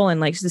beautiful. And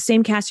like the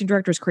same casting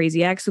director as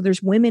Crazy Ex. So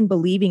there's women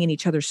believing in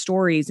each other's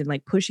stories and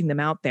like pushing them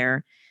out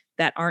there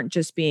that aren't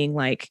just being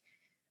like,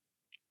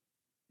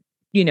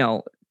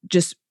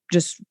 just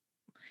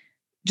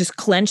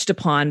clenched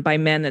upon by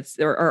men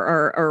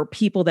or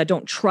people that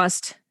don't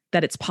trust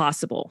that it's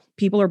possible.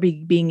 People are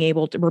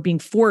we're being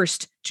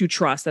forced to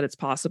trust that it's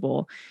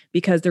possible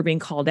because they're being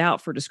called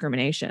out for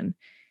discrimination.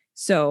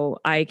 So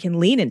I can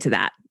lean into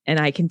that and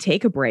I can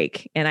take a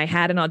break. And I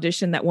had an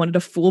audition that wanted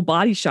a full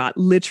body shot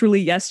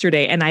literally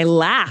yesterday. And I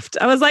laughed.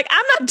 I was like,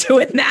 I'm not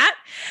doing that.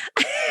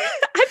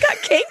 I've got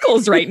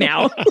cankles right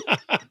now.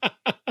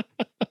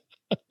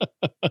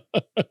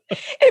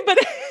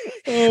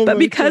 But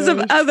because of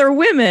other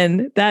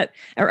women that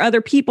are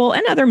other people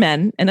and other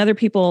men and other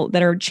people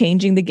that are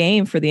changing the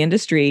game for the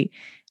industry,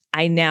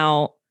 I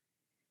now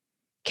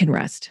can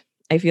rest.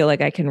 I feel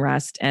like I can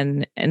rest.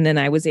 And then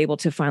I was able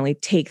to finally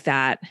take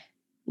that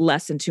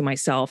lesson to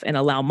myself and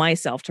allow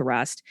myself to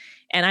rest.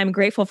 And I'm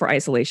grateful for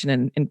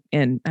isolation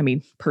and I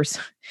mean,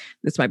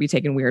 this might be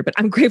taken weird, but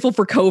I'm grateful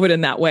for COVID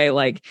in that way.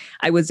 Like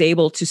I was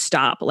able to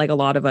stop like a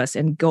lot of us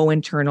and go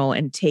internal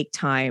and take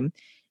time,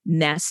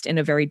 nest in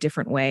a very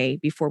different way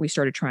before we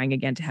started trying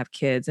again to have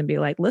kids and be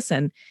like,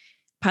 listen,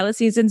 pilot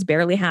season's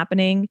barely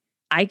happening.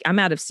 I'm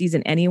out of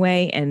season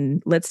anyway,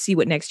 and let's see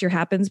what next year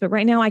happens. But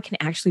right now I can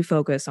actually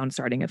focus on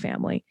starting a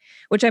family,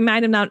 which I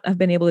might have not have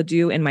been able to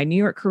do in my New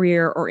York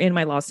career or in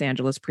my Los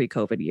Angeles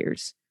pre-COVID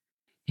years.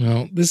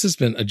 Well, this has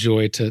been a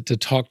joy to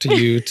talk to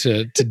you,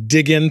 to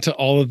dig into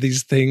all of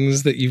these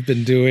things that you've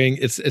been doing.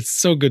 It's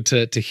so good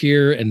to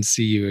hear and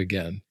see you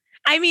again.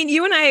 I mean,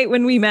 you and I,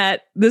 when we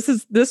met, this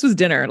was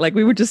dinner. Like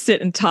we would just sit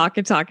and talk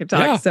and talk and talk.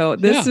 Yeah, so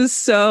this was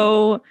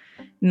so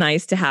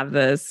nice to have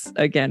this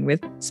again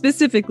with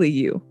specifically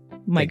you,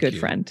 my good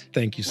friend.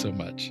 Thank you so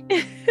much.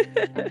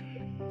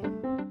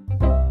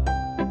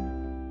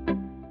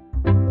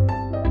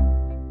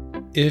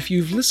 If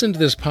you've listened to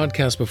this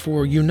podcast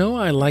before, you know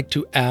I like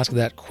to ask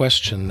that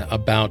question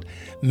about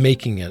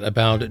making it,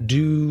 about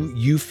do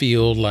you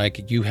feel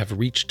like you have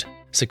reached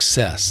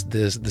success,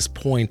 this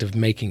point of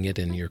making it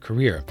in your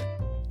career?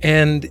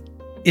 And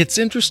it's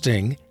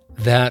interesting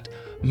that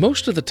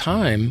most of the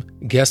time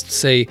guests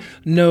say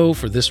no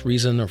for this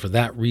reason or for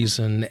that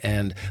reason,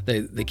 and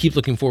they keep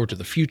looking forward to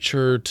the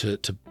future, to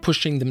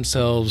pushing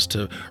themselves,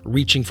 to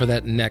reaching for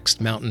that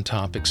next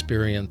mountaintop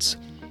experience.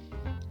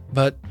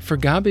 But for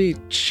Gabi,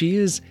 she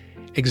is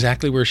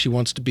exactly where she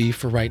wants to be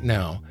for right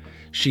now.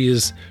 She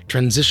is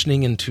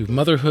transitioning into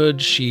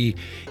motherhood. She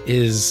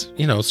is,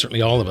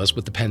 certainly all of us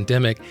with the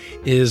pandemic,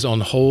 is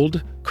on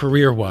hold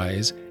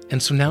career-wise.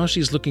 And so now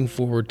she's looking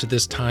forward to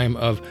this time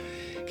of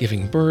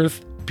giving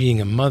birth,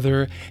 being a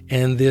mother,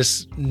 and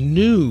this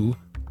new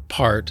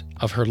part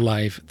of her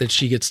life that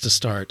she gets to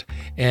start.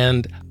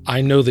 And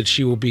I know that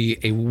she will be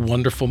a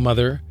wonderful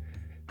mother.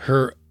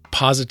 Her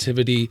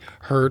positivity,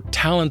 her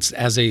talents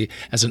as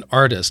an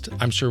artist,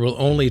 I'm sure will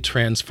only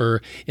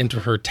transfer into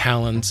her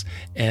talents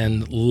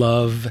and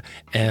love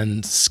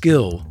and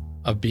skill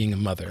of being a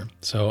mother.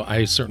 So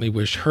I certainly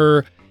wish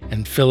her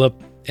and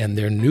Philip and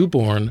their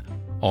newborn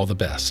all the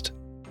best.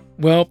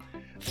 Well,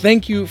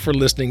 thank you for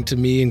listening to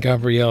me and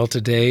Gabrielle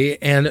today,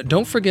 and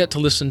don't forget to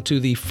listen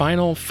to the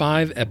final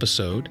 5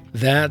 episode.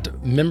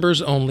 That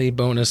members-only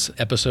bonus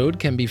episode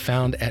can be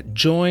found at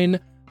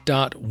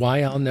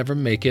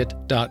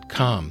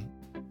join.whyillnevermakeit.com.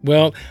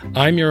 Well,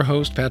 I'm your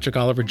host, Patrick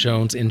Oliver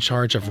Jones, in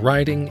charge of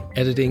writing,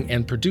 editing,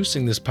 and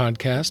producing this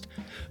podcast.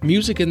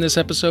 Music in this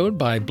episode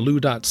by Blue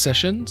Dot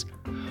Sessions.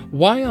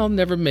 Why I'll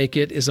Never Make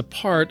It is a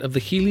part of the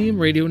Helium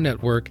Radio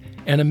Network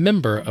and a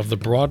member of the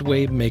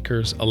Broadway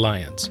Makers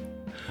Alliance.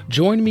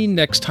 Join me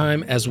next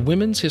time as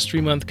Women's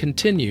History Month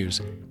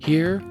continues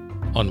here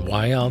on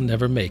Why I'll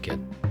Never Make It.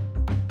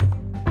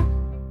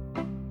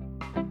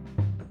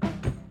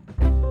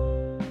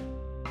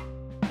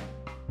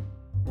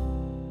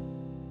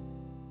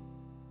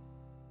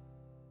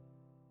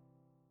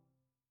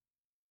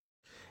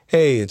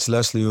 Hey, it's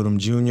Leslie Odom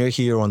Jr.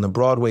 here on the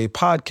Broadway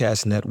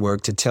Podcast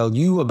Network to tell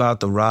you about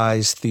the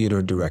Rise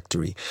Theater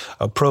Directory,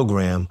 a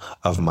program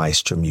of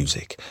Maestra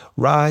Music.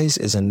 Rise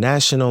is a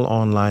national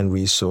online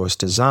resource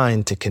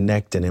designed to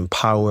connect and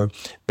empower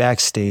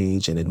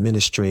backstage and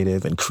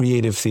administrative and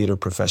creative theater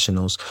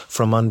professionals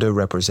from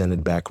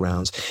underrepresented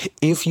backgrounds.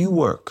 If you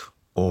work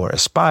or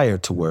aspire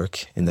to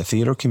work in the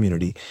theater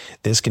community,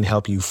 this can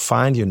help you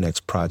find your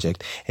next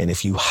project. And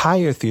if you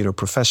hire theater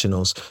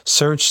professionals,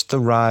 search the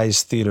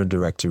Rise Theater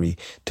Directory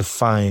to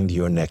find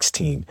your next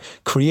team.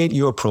 Create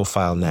your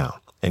profile now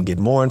and get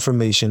more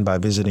information by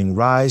visiting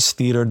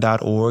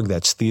risetheater.org.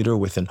 That's theater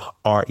with an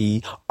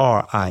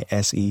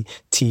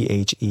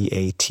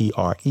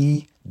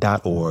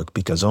risetheatre.org,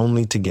 because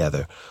only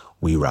together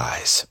we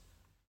rise.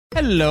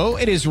 Hello,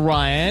 it is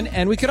Ryan,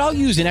 and we could all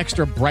use an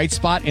extra bright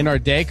spot in our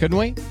day, couldn't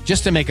we?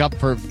 Just to make up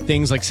for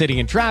things like sitting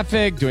in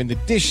traffic, doing the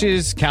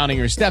dishes, counting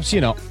your steps,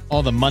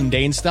 all the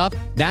mundane stuff.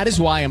 That is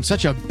why I'm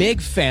such a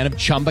big fan of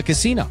Chumba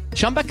Casino.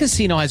 Chumba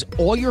Casino has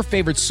all your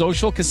favorite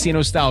social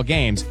casino-style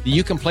games that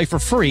you can play for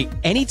free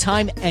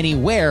anytime,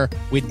 anywhere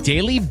with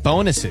daily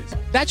bonuses.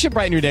 That should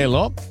brighten your day a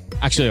little.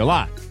 Actually, a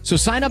lot. So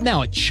sign up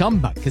now at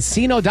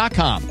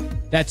ChumbaCasino.com.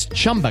 That's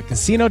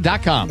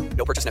ChumbaCasino.com.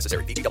 No purchase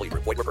necessary. VGW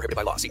Group. Void where prohibited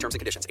by law. See terms and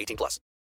conditions. 18+.